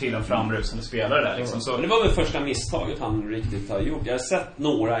perfekt till en framrusande spelare där liksom. Så... Men det var väl första misstaget han riktigt har gjort. Jag har sett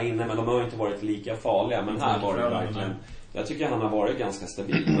några inne, men de har ju inte varit lika farliga. Men här var det verkligen... Jag tycker han har varit ganska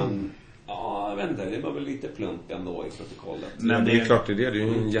stabil, men... Ja, jag vet inte, det var väl lite plump ändå i protokollet. Men det är klart det är ju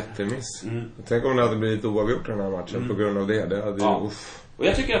en jättemiss. Tänk om det hade blivit oavgjort den här matchen på grund av det. Det hade ju, och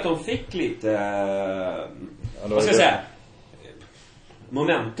jag tycker att de fick lite vad ska jag säga,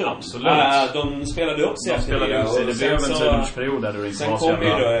 momentum. Absolut. De spelade upp sig efter det. Det blev en tidsperiod där det sen kom ju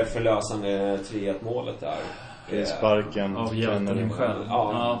det förlösande 3-1 målet där. Sparken av Kennedy själv.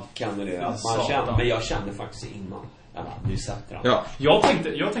 Ja, Kennedy. Men jag kände faktiskt innan. Nu sätter han. Ja. Jag tänkte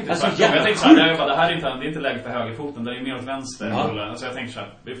alltså, så här, det här är inte läge för högerfoten, det är mer åt vänster. Alltså jag tänkte så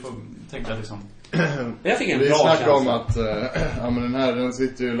här, vi får tänka liksom. Jag fick en bra känsla om att men den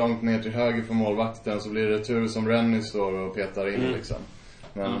sitter ju långt ner till höger för målvakten, så blir det tur som Rennie står och petar in liksom.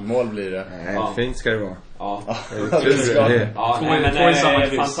 Men mål blir det. Nej, fint ska det vara. Ja.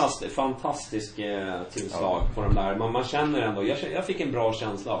 Fantastisk tillslag på de där. Man känner ändå, jag fick en bra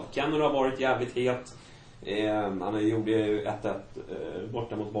känsla av. Kennedy har varit jävligt het. Han gjorde 1-1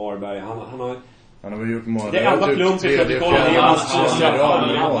 borta mot Varberg. Han har väl gjort mål. Det är alla plump i protokollet. Annars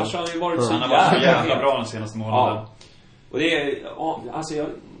har han ju varit så jävla bra den senaste månaden. Och det är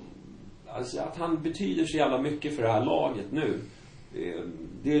alltså att han betyder så jävla mycket för det här laget nu.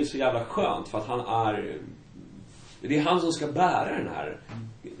 Det är så jävla skönt, för att det är han som ska bära den här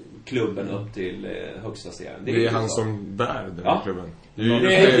klubben upp till högsta serien. Det är han som bär den här klubben.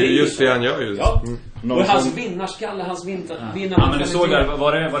 Det är just det han gör ju. Ja. Och hans vinnarskalle, hans vinnar. Ja, men du såg där,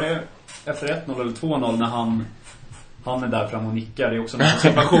 var det efter 1-0 eller 2-0 när han är där fram och nickar. Det är också en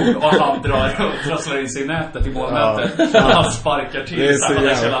situation. Och han trasslar in sig i nätet i målnätet. Han sparkar till. Det är så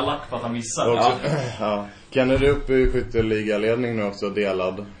jävla lack på att han missar. Ja. Kennedy uppe i skytteligaledning nu också,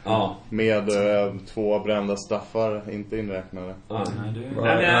 delad. Med 2 brända straffar, inte inräknade. Han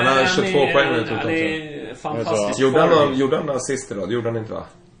har 22 poäng nu totalt. Det är fantastiskt. Gjorde han assist idag? Det gjorde han inte, va?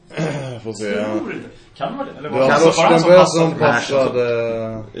 Får se. Kan man det? Eller det var Torsten som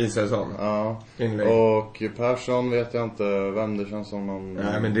passade Israelsson. Ja. Och Persson vet jag inte vem det känns som någon.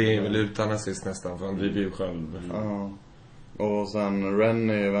 Nej, men det är väl utan assist nästan, för han driver ju själv. Och sen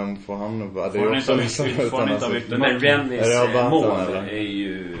Rennie, vem får han upp? Det är också utan assist. Men Rennies mål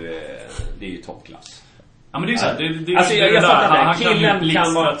det är ju toppklass. Ja, men det är så här, alltså jag fattar det. Killen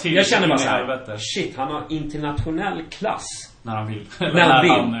kan vara... Jag känner bara så här, shit, han har internationell klass. När han vill.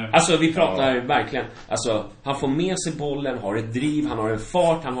 Alltså vi pratar verkligen. Alltså han får med sig bollen, har ett driv, han har en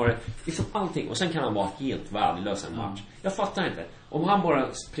fart, han har liksom allting. Och sen kan han vara helt värdelös en match. Jag fattar inte. Om han bara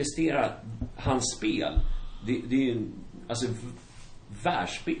presterar hans spel, det är ju alltså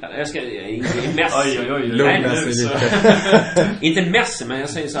världsspel. Jag ska inte Messi. Lugna sig lite. Inte Messi, men jag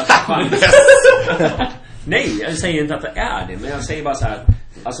säger så här. Nej, jag säger inte att det är det, men jag säger bara så här.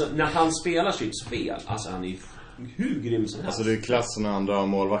 Alltså när han spelar sitt spel, alltså han är hur grym som helst. Alltså det är klassen när han drar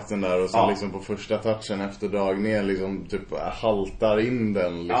målvakten där och sen liksom på första touchen efter dragningen liksom typ haltar in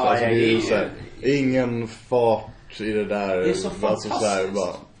den liksom. Alltså det är ju så här, ingen fart i det där. Det är så fantastiskt. Alltså, så här,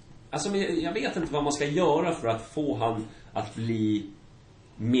 bara. Alltså jag vet inte vad man ska göra för att få han att bli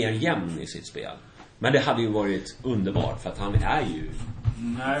mer jämn i sitt spel. Men det hade ju varit underbart för att han är ju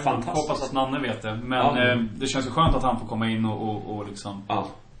fantastisk. Hoppas att Nanne vet det. Men det känns ju skönt att han får komma in och liksom...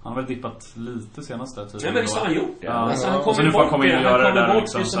 Han har väl dippat lite senaste tiden. Nej, men visst har han gjort det. Ja. Alltså, han kommer så nu får han komma in och göra det där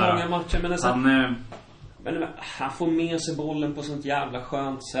liksom, så många matcher. Men alltså, han får med sig bollen på sånt jävla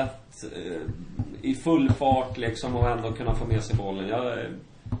skönt sätt. I full fart liksom. Och ändå kunna få med sig bollen.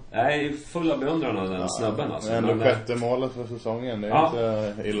 Jag är full av beundran av den snubben alltså. Men det sjätte målet för säsongen. Det är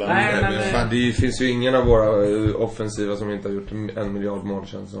inte illa. Nej, det finns ju ingen av våra offensiva som inte har gjort 1 miljard mål,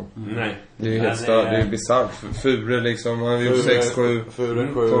 känns som. Nej. Det är helt stört, det är bisarrt. Fure liksom, han har gjort 6-7. Fure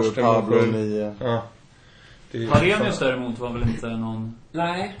 7, Pablo 9. Ja. Harenius däremot var väl inte någon...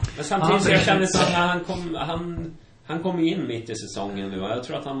 Nej, men samtidigt så jag känner så att han kom in mitt i säsongen nu. Jag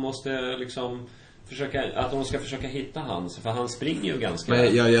tror att han måste liksom att de ska försöka hitta hans, för han springer ju ganska.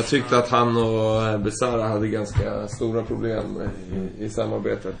 Men jag tyckte att han och Besara hade ganska stora problem i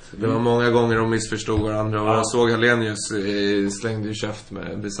samarbetet. Det var många gånger de missförstod varandra. Och jag såg Harenius slängde ju käft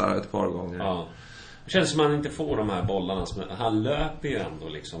med Besara ett par gånger. Ja. Det känns som att han inte får de här bollarna. Han löper ju ändå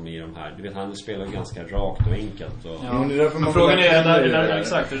liksom i de här. Du vet, han spelar ganska rakt och enkelt. Och... Ja, men det är därför man frågan är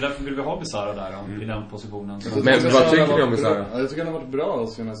exakt, det är därför vill vi ha Besara där i den positionen. Men vad tycker du om Besara? Jag tycker han har varit bra de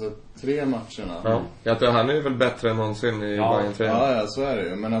senaste 3 matcherna. Ja. Jag tror han är väl bättre än någonsin i Bayern 3. Ja, så är det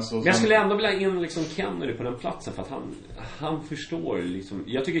ju. Men alltså, jag skulle ändå vilja in liksom Kennedy på den platsen, för att han förstår liksom.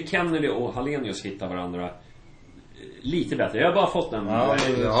 Jag tycker Kennedy och Harenius hittar varandra lite bättre. Jag har bara fått den.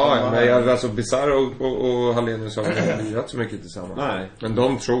 Men alltså Bizarro och Harenius har inte gjort så mycket tillsammans. Nej. Men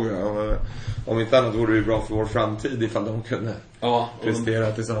de tror jag, om inte annat vore det bra för vår framtid ifall de kunde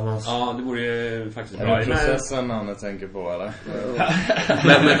prestera tillsammans. Ja, det vore ju faktiskt bra. Är det processen han tänker på, eller?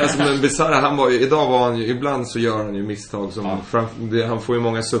 men Bizarro, idag var han ju, ibland så gör han ju misstag som han får ju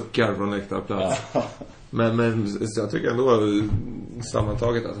många suckar från läktarplats. Men jag tycker ändå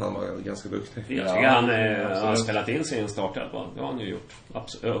sammantaget att han var ganska duktig. Jag tycker han har spelat in sig i en startelva. Det har han ju gjort.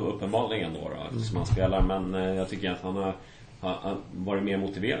 Uppenbarligen då som han spelar. Men jag tycker att han har varit mer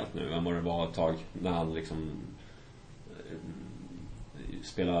motiverat nu än vad det var ett tag när han liksom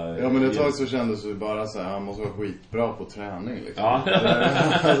spelar. Ja, men ett tag så kändes det bara så här, han måste vara skitbra på träning liksom. Ja.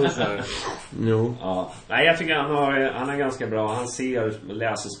 Så här. Jo. Ja. Nej, jag tycker han är ganska bra. Han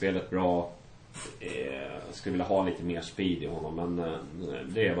läser spelet bra. Jag skulle vilja ha lite mer speed i honom, men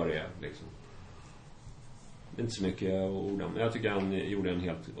det är vad det är liksom. Det är inte så mycket ord om. Jag tycker han gjorde en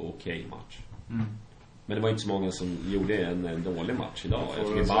helt okej match. Men det var inte så många som gjorde en dålig match idag. Jag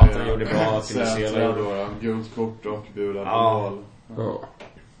tycker Batan gjorde bra till Sätra, gult kort och bulat mål.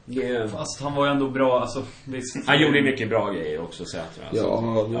 Fast han var ju ändå bra alltså, han gjorde mycket bra grejer också, Sätra alltså.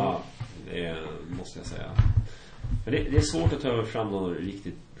 Ja, det måste jag säga. Men det är svårt att ta fram någon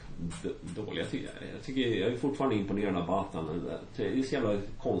riktigt dålig. Jag är fortfarande imponerad av Batan. Det är så jävla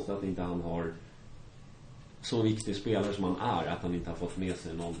konstigt att inte han har så viktig spelare som han är, att han inte har fått med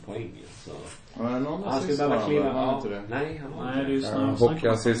sig någon poäng. Så han skulle behöva kliva. Nej, han har inte.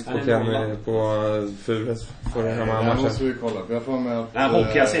 Hockeyassist på Kenny på Fures förra hemma matchen. Det måste vi kolla, för jag får med att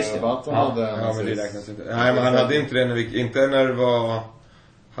hockeyassist Batan hade en men det räknas inte. Nej, men han hade inte det inte när det var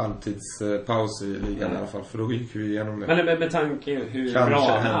halvtidspaus i ligan i alla fall, för då gick vi igenom det. Men med tanke hur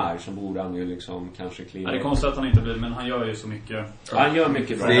bra han är så borde han ju liksom kanske kliva. Det är konstigt att han inte blir, men han gör ju så mycket. Han gör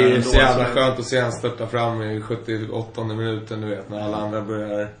mycket bra. Det är så jävla skönt att se han störta fram i 78:e minuten, du vet, när alla andra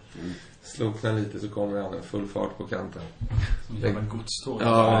börjar slokna lite, så kommer han i full fart på kanten. Som jävla godståg.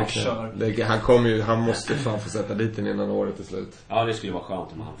 Ja, han måste fan få sätta dit den innan året är slut. Ja, det skulle vara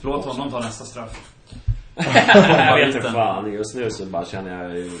skönt om han. Låt honom ta nästa straff. Jag vet inte fan, just nu så bara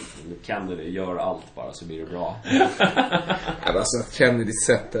känner jag Kennedy gör allt bara så blir det bra. Alltså Kennedy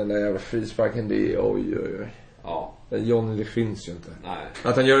sätter den där jävla frisparken, det är oj. Ja. Johnny, det finns ju inte. Nej.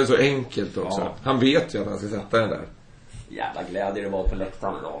 Att han gör det så enkelt också. Ja. Han vet ju att han ska sätta den där. Jävla glädje det var på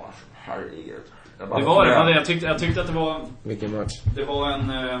läktaren idag. Herregud. Det var det, jag tyckte att det var. Vilken match? Det var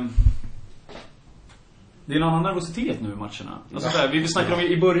en det är en annan nervositet nu i matcherna. Alltså så här, vi snackade om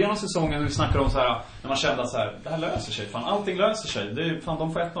i början av säsongen, vi snackade om så här, när man kände att så här, det här löser sig, fan allting löser sig. Det är fan,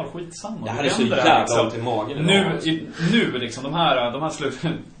 de får 1-0, skitsamma. Det här är så jävla ont i magen. Nu liksom de här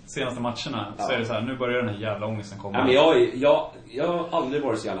senaste matcherna så är det så här, nu börjar den här jävla ångesten komma. Ja, men jag har aldrig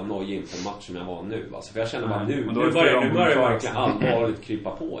varit så jävla nojig inför matchen jag var nu alltså, för jag känner bara nu börjar det verkligen allvarligt krypa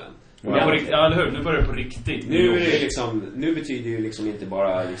på en. Men på riktigt, ja, eller hur? Nu börjar det på riktigt. Nu är det liksom, nu betyder ju liksom inte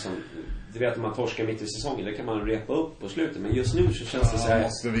bara liksom, du vet att man torskar mitt i säsongen, det kan man repa upp på slutet. Men just nu så känns det så här, man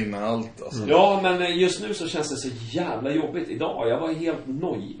måste vinna allt alltså. Ja, men just nu så känns det så jävla jobbigt. Idag, jag var helt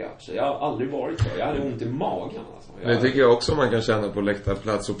nojig alltså. Jag har aldrig varit för. Jag hade ont i magen alltså. Det tycker jag också man kan känna på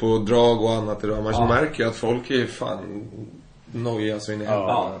läktarplats och på drag och annat idag. Man märker ju att folk är fan nojiga så in i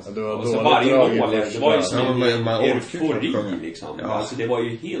helvete. Ja, och så varje mål, det var ju som en eufori liksom. Ja. Alltså det var ju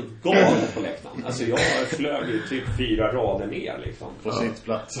helt galet på läktaren. Alltså jag flög ju typ 4 rader ner liksom. På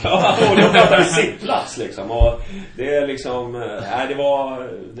sittplats. Ja, och då pratade vi sittplats liksom. Och det är liksom, det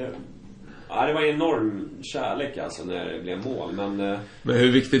var enorm kärlek alltså när det blev mål. Men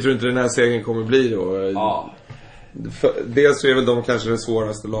hur viktigt tror du inte den här segern kommer bli då? Ja. Dels så är väl de kanske det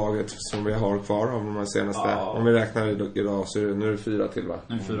svåraste laget som vi har kvar av de här senaste. Om vi räknar idag så är det, nu är det 4 till, va?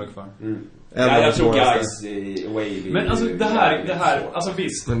 Nu är 4 kvar. Ja, jag tror guys way. Men alltså det här alltså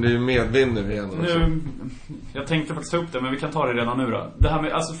visst. Men det är ju medvind nu igen. Nu, jag tänkte faktiskt ta upp det, men vi kan ta det redan nu då. Det här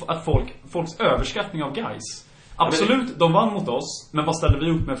med alltså, att folks överskattning av guys. Absolut, de vann mot oss. Men vad ställde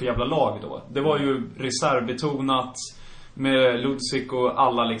vi upp med för jävla lag då? Det var ju reservbetonat med Ludsik och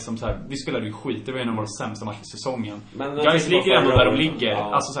alla liksom så här. Vi spelade ju skit, det var en av våra sämsta matcher i säsongen. Guys ligger ändå där de ligger.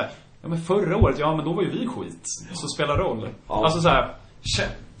 Alltså så här, ja men förra året, ja men då var ju vi skit. Så spelar roll. Alltså så här,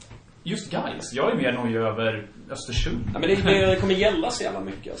 just guys, jag är mer nöjd över Östersund. Ja, men det kommer gälla så jävla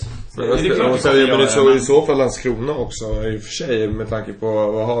mycket alltså. Men det så i så fall Landskrona också i och för sig, med tanke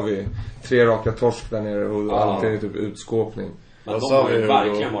på vad har vi? 3 raka torsk där nere och alltid är typ utskåpning. Men de har ju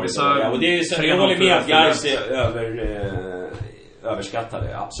verkligen varit så. Och det är så, jag håller med att guys är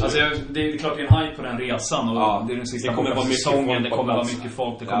överskattade, absolut. Alltså det är klart det är en hype på den resan och det är den sista det kommer vara säsongen, det kommer vara mycket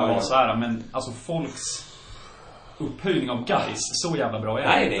folk, det kommer vara så här, men alltså folks upphöjning av guys så jävla bra är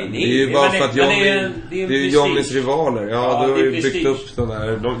nej. Det är ju bara för att det är ju Johnnys rivaler. Ja, du har ju byggt upp den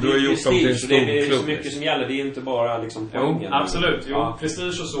där. Du har gjort dem till en stor klubb. Det är så mycket som gäller, det är inte bara liksom poängen. Jo, absolut. Jo,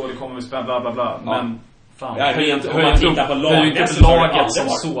 prestige och så, det kommer vi spela bla bla bla. Men fan, om man tittar på laget som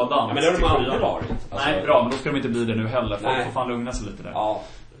sådan. Ja, men det har de aldrig varit. Nej, bra, men då ska de inte bli det nu heller. Folk får fan lugna sig lite där. Ja.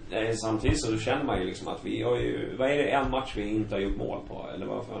 Samtidigt så känner man ju liksom att vi har ju, vad är det, en match vi inte har gjort mål på, eller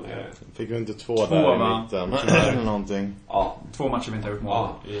vad fan är det? Fick vi inte 2 där i mitten eller någonting? Ja, 2 matcher vi inte har gjort mål.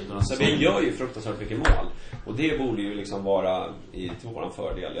 Så vi gör ju fruktansvärt mycket mål. Och det borde ju liksom vara till våran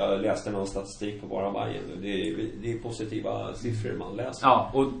fördel. Jag läste någon statistik på våra Bayern. Det är positiva siffror man läser.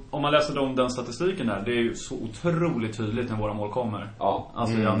 Ja, och om man läser den statistiken där, det är ju så otroligt tydligt när våra mål kommer. Ja.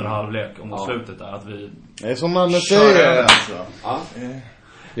 Alltså i andra halvlek och mot slutet där att vi... Det är som man säger alltså. Ja.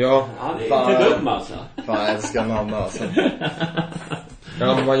 Ja, det är inte dum alltså. Fan, jag älskar Nanna alltså.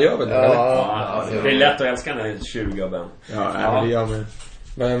 Ja, men man gör väl det, eller? Det är lätt att älska den här 20-gubben. Ja, det gör man.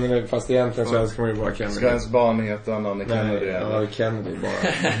 Men fast egentligen så älskar man ju bara Kennedy. Ska ens barn heta Nanne Kennedy? Ja, Kennedy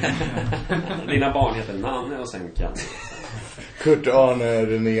bara. Dina barn heter Nanne och sen Kennedy. Kurt Arne,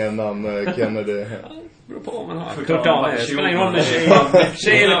 René, Nanne, Kennedy. Beror på om man har Kurt Arne. Det spelar ingen roll med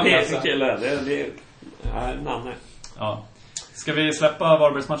tjej eller kille. Det är Nanne. Ja. Ska vi släppa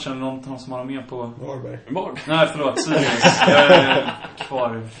Varbergsmatchen eller någon som har med på Varberg? Nej, förlåt, Sirius. Jag är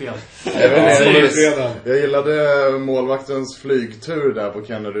kvar fel. Jag gillade målvaktens flygtur där på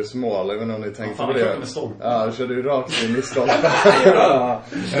Kennedys mål. Jag vet inte om ni tänkte på det. Ja, jag körde ju rakt in i stolpen.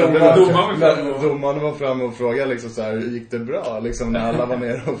 Domaren var fram och frågade liksom så här, gick det bra? Liksom när alla var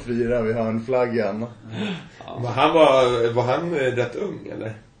nere och firade vid hörnflaggan. Var han rätt ung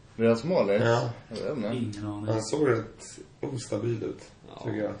eller? Deras mål är? Ja. Jag vet inte. Ingen aning. Han såg rätt ostabil ut,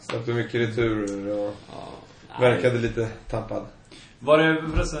 tycker jag. Släppte mycket returer och verkade lite tappad. Var det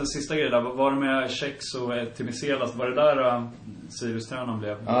förresten sista grejen där? Var det med Kex och Timiselas? Var det där Sirius-tränaren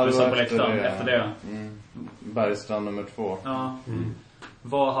blev? Ja, det var på läktaren efter det. Bergstrand nummer 2. Ja.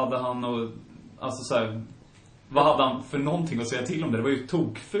 Vad hade han och... Alltså så här, vad hade han för någonting att säga till om det? Det var ju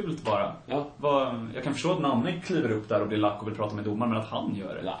tokfult bara. Ja. Jag kan förstå att Nanne kliver upp där och blir lack och vill prata med domaren, men att han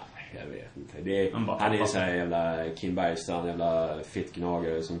gör det. Nej, jag vet inte. Han är så här jävla Kim Bergstrand, jävla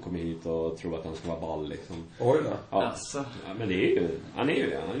fittgnagare som kommer hit och tror att han ska vara ball liksom. Oj då. Ja. Alltså. Ja, men det är ju, han är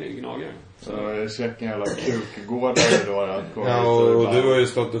ju gnagare. Så checken jävla kukgårdare då. Ja, och du har ju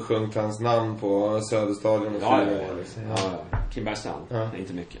stått och sjungit hans namn på Söderstadion och 4 år liksom. Ja. Kim Bergstrand, det är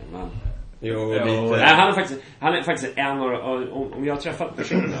inte mycket, men... Jo, nej, han är faktiskt en om jag har träffat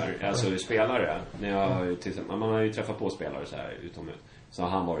personer, alltså spelare, när jag man har ju träffat på spelare så här utomhus, så har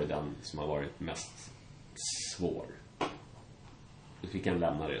han varit den som har varit mest svår. Vi kan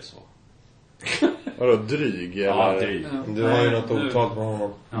lämna det så. Vadå, dryg? Eller? Ja, dryg. Du har ju något otalt på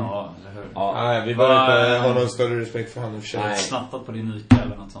honom. Ja, eller hur? Ja. Nej, vi behöver inte ha någon större respekt för honom i och för sig. Nej. Snattat på din yka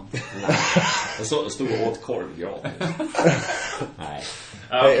eller något sånt. Jag stod och åt korv gratis.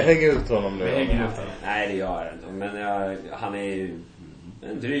 Nej. Häng ut honom nu. Vi hänger ut honom. Nej, det gör jag inte. Men han är ju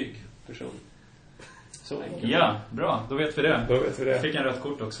en dryg person. Så enkelt. Ja, bra. Då vet vi det. Jag fick en rött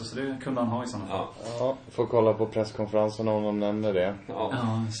kort också, så det kunde han ha i sådana fall. Ja, får kolla på presskonferensen om de nämner det. Ja,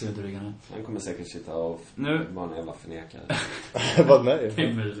 ser drygarna. han kommer säkert sitta och vara en jävla förnekare. Vad nej? Det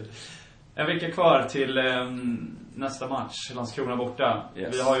är möjligt. En vecka kvar till nästa match, Landskrona borta.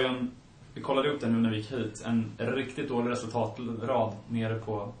 Yes. Vi har ju vi kollade upp den nu när vi gick hit. En riktigt dålig resultatrad nere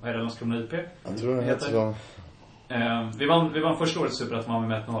på, vad är det, Landskrona IP? Jag tror det heter så. Vi vann första året Superettan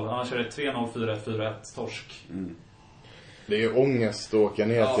med 1-0. Annars är det 3-0, 4-1, 4-1, torsk. Det är ju ångest att åka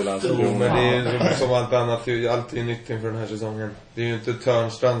ner till Landskrona. Men det är som allt annat, det är ju alltid nytt inför den här säsongen. Det är ju inte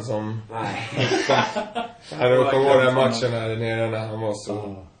Törnstrand som... Nej. Jag kommer ihåg den matchen här nere när han var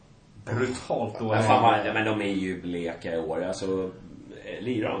så... brutalt dålig. Men de är ju bleka i år. Alltså,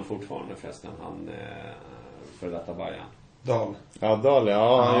 lirar han fortfarande förresten? Han för detta Bayern. Dahl. Ja, Dahl,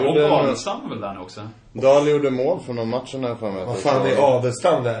 ja. Han och gjorde... Adelstam väl där nu också? Dahl gjorde mål för någon matchen här för mig. Vad fan är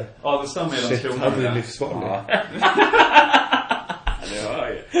Adelstam där? Adelstam är Landskrona. Han blir livsfarlig. Ja. Det hör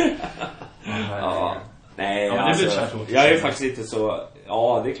ju. Ja. Nej, ja, alltså, jag är faktiskt inte så...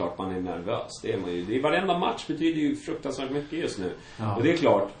 Ja, det är klart man är nervös. Det är man ju. Det är varenda match betyder ju fruktansvärt mycket just nu. Ja. Och det är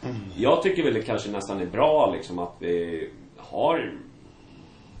klart, jag tycker väl det kanske nästan är bra liksom att vi har...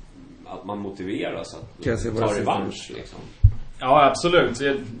 Att man motiveras att ta revansch liksom. Ja, absolut.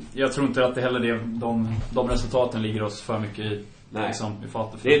 Jag tror inte att det heller de resultaten ligger oss för mycket i. Nej. Liksom, i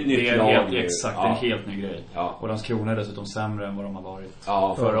fatet. Det är ett nytt lag. Exakt, ja. En helt ny grej. Ja. Och Landskrona är dessutom sämre än vad de har varit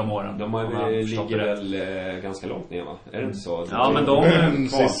förra om åren. De ligger väl ganska långt ner, va? Är det inte så? Ja, men de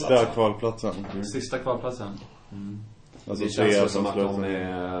sista kvalplatsen. Sista kvalplatsen. Alltså, det känns som att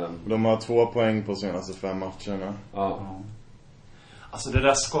de har 2 poäng på senaste 5 matcherna. Ja. Alltså det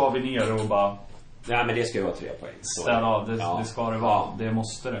där ska vi ner och bara... Nej, men det ska ju vara 3 poäng. Ställa av, det ska det vara. Det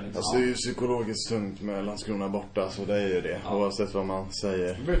måste det liksom. Alltså det är ju psykologiskt tungt med Landskrona borta, så det är ju det. Oavsett vad man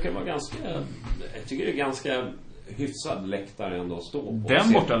säger. Det brukar vara ganska... Jag tycker det är ganska hyfsad läktare ändå att stå på.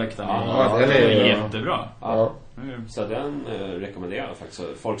 Den borta läktaren? Ja, den är jättebra. Ja. Så den rekommenderar jag faktiskt.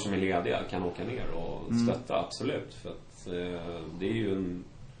 Folk som är lediga kan åka ner och stötta, absolut. För att det är ju en...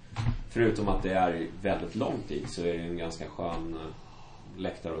 Förutom att det är väldigt långt dit så är det en ganska skön...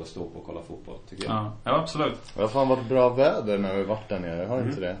 läktare att stå på och kolla fotboll, tycker jag. Ja, absolut. Det har fan varit bra väder när vi varit där nere, har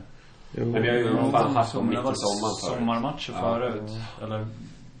inte det? Jo. Men vi har ju fan haft dem mitt i sommaren sommarmatcher förut. Eller...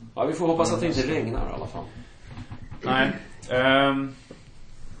 Ja, vi får hoppas att det inte regnar i alla fall. Nej.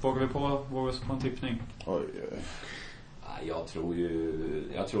 Vågar vi på en tippning? Oj. Jag tror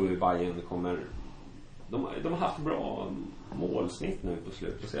ju Bayern kommer... De har haft bra målsnitt nu på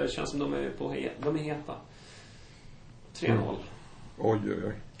slutet. Så det känns som de är heta. 3-0. Oj.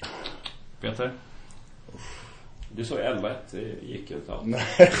 Peter? Du sa 11-1, det gick ju inte alls. Nej,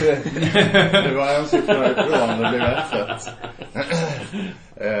 det var en siffra ifrån, det blev 1-1.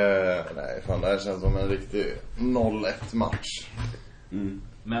 Nej, fan, det här känns som en riktig 0-1 match.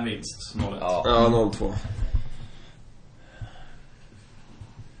 Men vinst, 0-1. Ja, 0-2.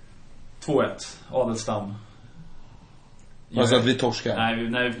 2-1, Adelstam. Alltså att vi torskar?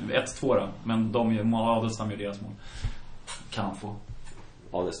 Nej, 1-2 då. Men Adelstam gör deras mål. Kan han få.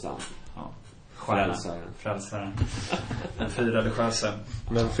 Adelstam. Ja. Frälsaren. Den fria religiösa.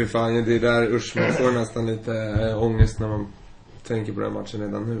 Men för fan, det är där man får nästan lite ångest när man tänker på den matchen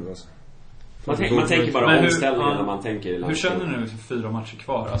redan nu alltså. Man tänker bara omställningen när man tänker. Hur känner du nu 4 matcher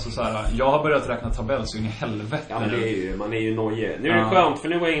kvar? Alltså så här, jag har börjat räkna tabell så in i helvete. Ja, men man är ju nojig. Nu är det skönt för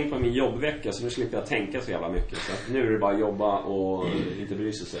nu går jag in på min jobbvecka så nu slipper jag tänka så jävla mycket. Så att nu är det bara jobba och inte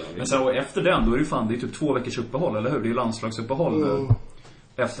bry sig så. Men så här, efter den då är det fan, det är typ 2 veckors uppehåll, eller hur? Det är ju landslagsuppehåll nu.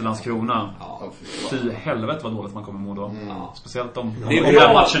 Efter Landskrona. Fy helvete vad dåligt man kommer må då. Speciellt om det är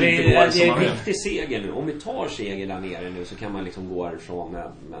den matchen inte går det är en riktig seger nu. Om vi tar seger där nere nu så kan man liksom gå härifrån med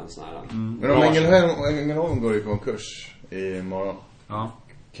en sån här... Men om Ängelholm går i konkurs imorgon,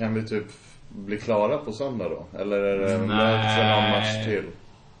 kan vi typ bli klara på söndag då? Eller är det en match till?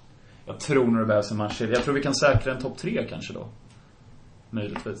 Jag tror nog det behövs en match till. Jag tror vi kan säkra en topp 3 kanske då.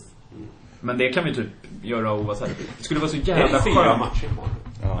 Möjligtvis. Men det kan vi typ göra oavsett. Det skulle vara så jävla skönt. 4 matcher imorgon.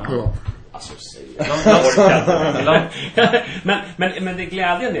 Ja. Alltså, men det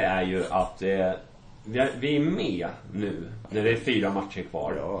glädjande är ju att vi är med nu när det är 4 matcher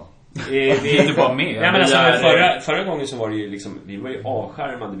kvar. Vi är inte bara med. Nej, men alltså, förra gången så var det ju liksom, vi var ju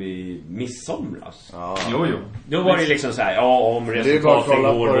avskärmade vid midsomras. Ja. Jo. Då var det liksom så här, om resultaten går. Det är bara att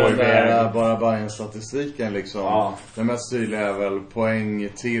kolla på den där bara Bayern-statistiken liksom. Ja. Den mest tydliga är väl poäng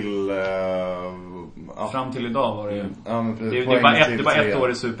till... Fram till idag var det ju... Ja, men det är bara ett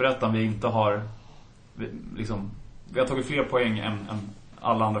år i Superettan vi inte har... Vi har tagit fler poäng än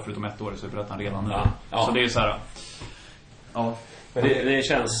alla andra förutom ett år i Superettan redan nu. Ja. Så det är så här... Ja. Det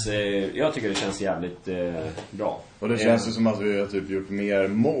känns, jag tycker det känns jävligt bra. Och det känns ju som att vi har typ gjort mer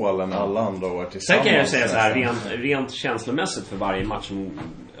mål än alla andra år tillsammans. Sen kan jag säga så här, rent känslomässigt för varje match som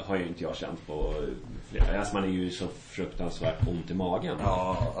har ju inte jag känt på flera. Alltså man är ju så fruktansvärt ont i magen.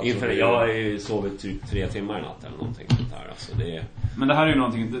 Ja, alltså jag har ju sovit typ 3 timmar i natt eller någonting sånt här. Alltså Men det här är ju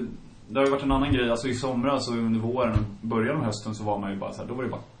någonting, det har ju varit en annan grej. Alltså i somras och under våren och början av hösten så var man ju bara så här, då var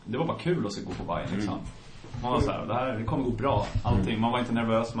det var bara kul att se gå på Bayern liksom. Man var så här, det kommer gå bra allting. Man var inte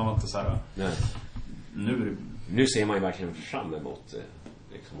nervös, man var inte så här. Nej. Nu ser man ju verkligen fram emot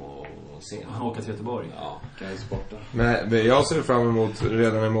liksom att se. Åka till Göteborg. Ja, Gais borta. Men jag ser fram emot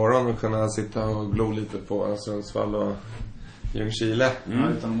redan imorgon att kunna sitta och glo lite på Sundsvall och Ljungskile. Ja,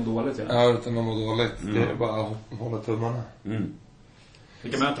 utan att må dåligt. Ja, utan att må dåligt. Det är bara att hålla tummarna.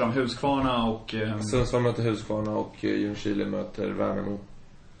 Vilka möter de? Huskvarna och... Sundsvall möter Huskvarna och Ljungskile möter Värnamo.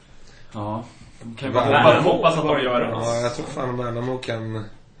 Ja. Kan jag hoppas att de gör det. Ja, jag tror fan Värnamo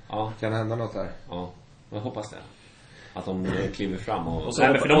kan hända något här. Ja, jag hoppas det. Att de kliver fram och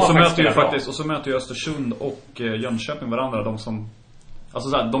så möter ju Östersund och Jönköping varandra, de som alltså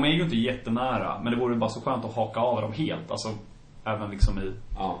så här, de är ju inte jättenära, men det vore bara så skönt att haka av dem helt, alltså även liksom i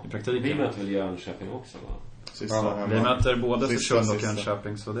praktiken. Vi möter väl Jönköping också, va? Vi möter både Östersund och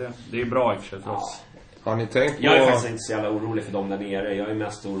Jönköping, så det är bra i och för sig för oss. Har ni tänkt på... Jag är faktiskt inte så jävla orolig för dem där nere. Jag är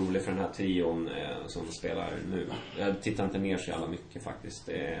mest orolig för den här trion som spelar nu. Jag tittar inte ner så jävla mycket faktiskt.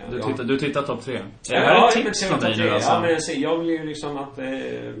 Du tittar topp 3. Det här är tips från dig nu alltså. Men jag vill ju liksom att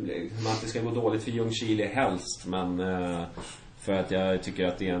det ska gå dåligt för Ljungskile helst. Men för att jag tycker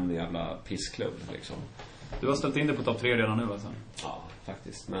att det är en jävla pissklubb liksom. Du har ställt in det på topp 3 redan nu alltså? Ja,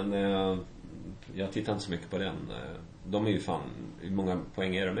 faktiskt. Men jag tittar inte så mycket på den. De är ju fan... Hur många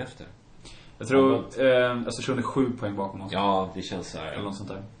poäng är de efter? Jag tror Östersund är 7 poäng bakom oss. Ja, det känns så här. Eller något sånt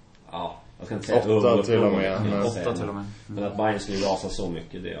där. Ja, jag ska inte säga 8 till och med. 8 till och med. Men att Bayern skulle rasa så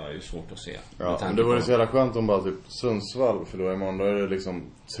mycket, det är ju svårt att se. Ja, men det vore så jävla skönt om bara typ Sundsvall, för då imorgon då är det liksom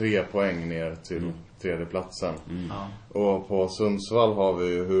 3 poäng ner till tredje platsen. Och på Sundsvall har vi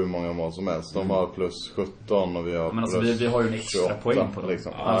ju hur många mål som helst. De har plus 17 och vi har men plus alltså vi har ju en extra 28, poäng på dem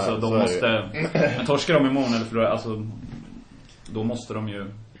liksom. Alltså de måste men torskar de imorgon eller förlorar, alltså då måste de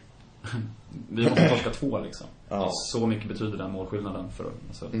ju vi måste torska 2 liksom. Så mycket betyder den målskillnaden för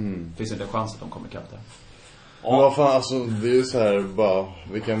alltså, finns inte en chans att de kommer ikapp där. Men vad fan, alltså det är ju så här bara,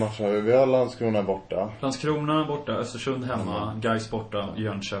 vilka matcher har vi? Vi har Landskrona borta. Landskrona borta, Östersund hemma, Gais borta,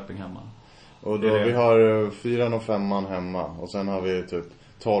 Jönköping hemma. Och då vi har 4:an och 5:an hemma. Och sen har vi typ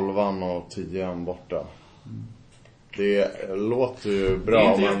 12:an och 10:an borta. Det låter ju bra. Det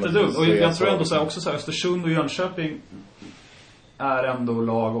är inte jättedumt. Och jag tror ändå så här, också så här, Östersund och Jönköping är ändå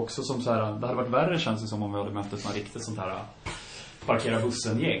lag också som så här, det hade varit värre känns det som om vi hade mött ett sånt riktigt sånt här parkera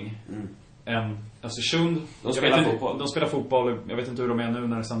bussen-gäng. Östersund, de spelar fotboll. Jag vet inte hur de är nu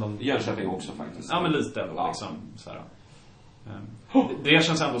när det sen Jönköping också faktiskt. Ja, men lite liksom så här. Det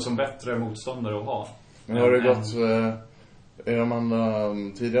känns ändå som bättre motståndare att ha. Men har det gått är de andra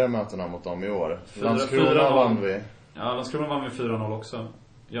tidigare mötena mot dem i år? Landskrona vann vi. Ja, Landskrona vann vi 4-0 också.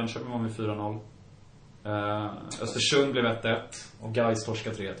 Jönköping vann vi 4-0. Östersund blev 1-1 och Gais torska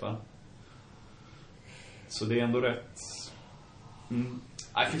 3-1, va? Så det är ändå rätt.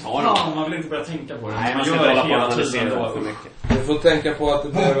 Nej, man vill inte börja tänka på det. Nej, man gör det hela tiden för mycket. Du får tänka på att det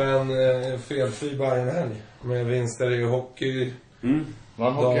blev en felfri Bayern-helg med vinster i hockey.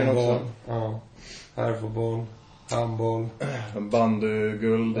 Vann hockeyn också. Ja, herrfotboll, handboll,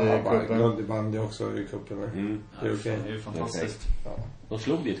 bandyguld i cupen. Guld i bandy också i cupen. Det är okej. Det är ju fantastiskt. De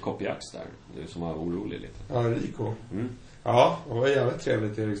slog dit Kopiaks där, du som var orolig lite. Ja, Rico. Ja, det var jävligt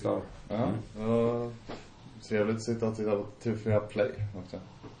trevligt i Eriksdal. Ja, trevligt att sitta och titta på TV4 Play också.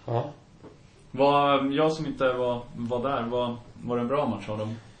 Ja. Jag som inte var där, var det en bra match av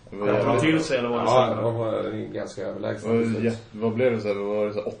dem? Var det till sig eller var det så? Ja, de var ganska överlägsna. Vad blev det så? Var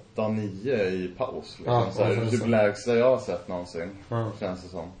det så 8-9 i paus? Liksom. Ja, så här, typ lägsta jag har sett någonsin, känns det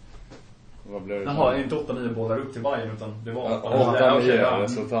som. Vad blev det? Jaha, inte 8-9 bollar upp till Bayern, utan det var 8-9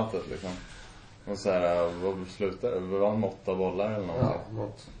 resultatet liksom. Och så här, vad slutade? Vi vann med 8 bollar eller någonting. Ja,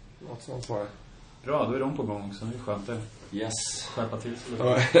 något sånt var det. Bra, då är de på gång också. Det är skönt det. Yes. Skärpa till sig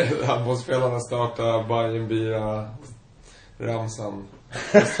lite. Handbollsspelarna startar Bayern Bira ramsan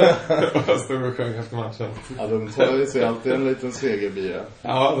Jag stod och sjöng efter matchen. Ja, de tar ju sig alltid en liten segerbia.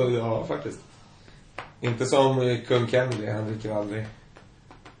 Ja, faktiskt. Inte som kung Kennedy, han dricker aldrig.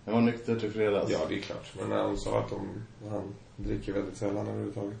 Jag var nykter till fredags. Ja, det är klart. Men när de sa att han dricker väldigt sällan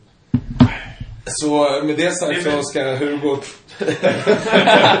överhuvudtaget. Så med det sagt så ska Hugo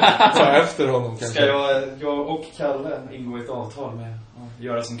ta efter honom kanske. Ska jag och Kalle ingå ett avtal med att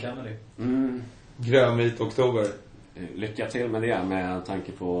göra som Kennedy? Grönvit oktober. Lycka till med det, med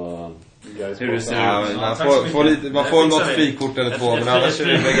tanke på hur det ser ut. Man får något frikort eller två, men annars är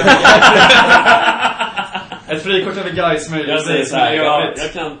det ett frikort över Gais möjligt. Jag säger så här, jag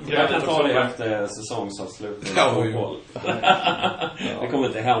kan ta det efter säsongsavslutning. Det kommer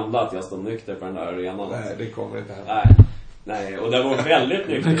inte hända att jag står nykter på den där arenan. Nej, det kommer inte hända. Nej, och det var väldigt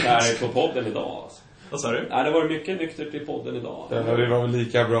nyktert här på podden idag. Alltså. Vad sa du? Nej, det var mycket nyktert i podden idag. Det var väl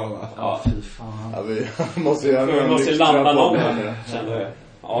lika bra, va? Ja, fy fan. Ja, vi måste göra vi måste landa någon här, kände jag.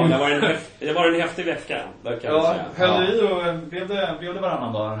 Ja, det var en häftig vecka. Där kan jag säga. Höll du i och blev det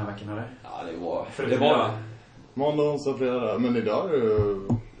varannan dag den här veckan, eller? Ja, det var måndag, onsdag, fredag. Men idag är du...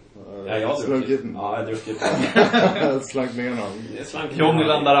 jag har druckit. Ja, jag har druckit. Slank ner någon. Johnny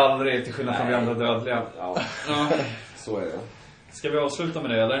landar aldrig, till skillnad från vi andra dödliga. Ja, så är det. Ska vi avsluta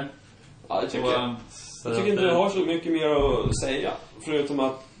med det, eller? Ja, det tycker jag. Jag tycker inte du har så mycket mer att säga. Förutom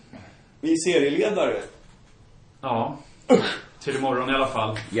att vi är serieledare. Ja. Till imorgon i alla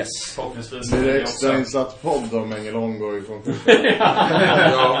fall. Yes. Förhoppningsvis. Det är extra insatt podd om Ängelholm går i konkurs.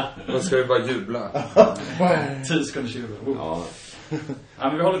 Ja, då ska vi bara jubla. 10 sekunder jubla. Ja. Ja,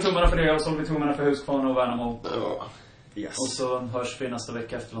 men vi håller tummarna för det, och så håller vi tummarna för Huskvarna och Värnamo. Ja. Yes. Och så hörs vi nästa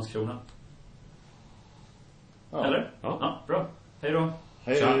vecka efter Landskrona. Ja. Eller? Ja, bra. Hej då.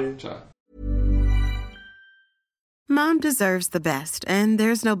 Hej. Tja. Mom deserves the best, and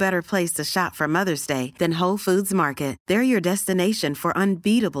there's no better place to shop for Mother's Day than Whole Foods Market. They're your destination for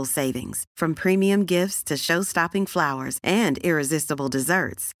unbeatable savings, from premium gifts to show-stopping flowers and irresistible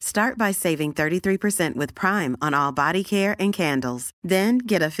desserts. Start by saving 33% with Prime on all body care and candles. Then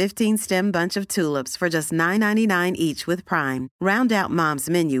get a 15-stem bunch of tulips for just $9.99 each with Prime. Round out Mom's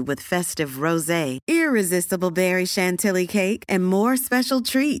menu with festive rosé, irresistible berry chantilly cake, and more special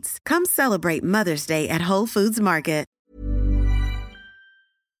treats. Come celebrate Mother's Day at Whole Foods Market.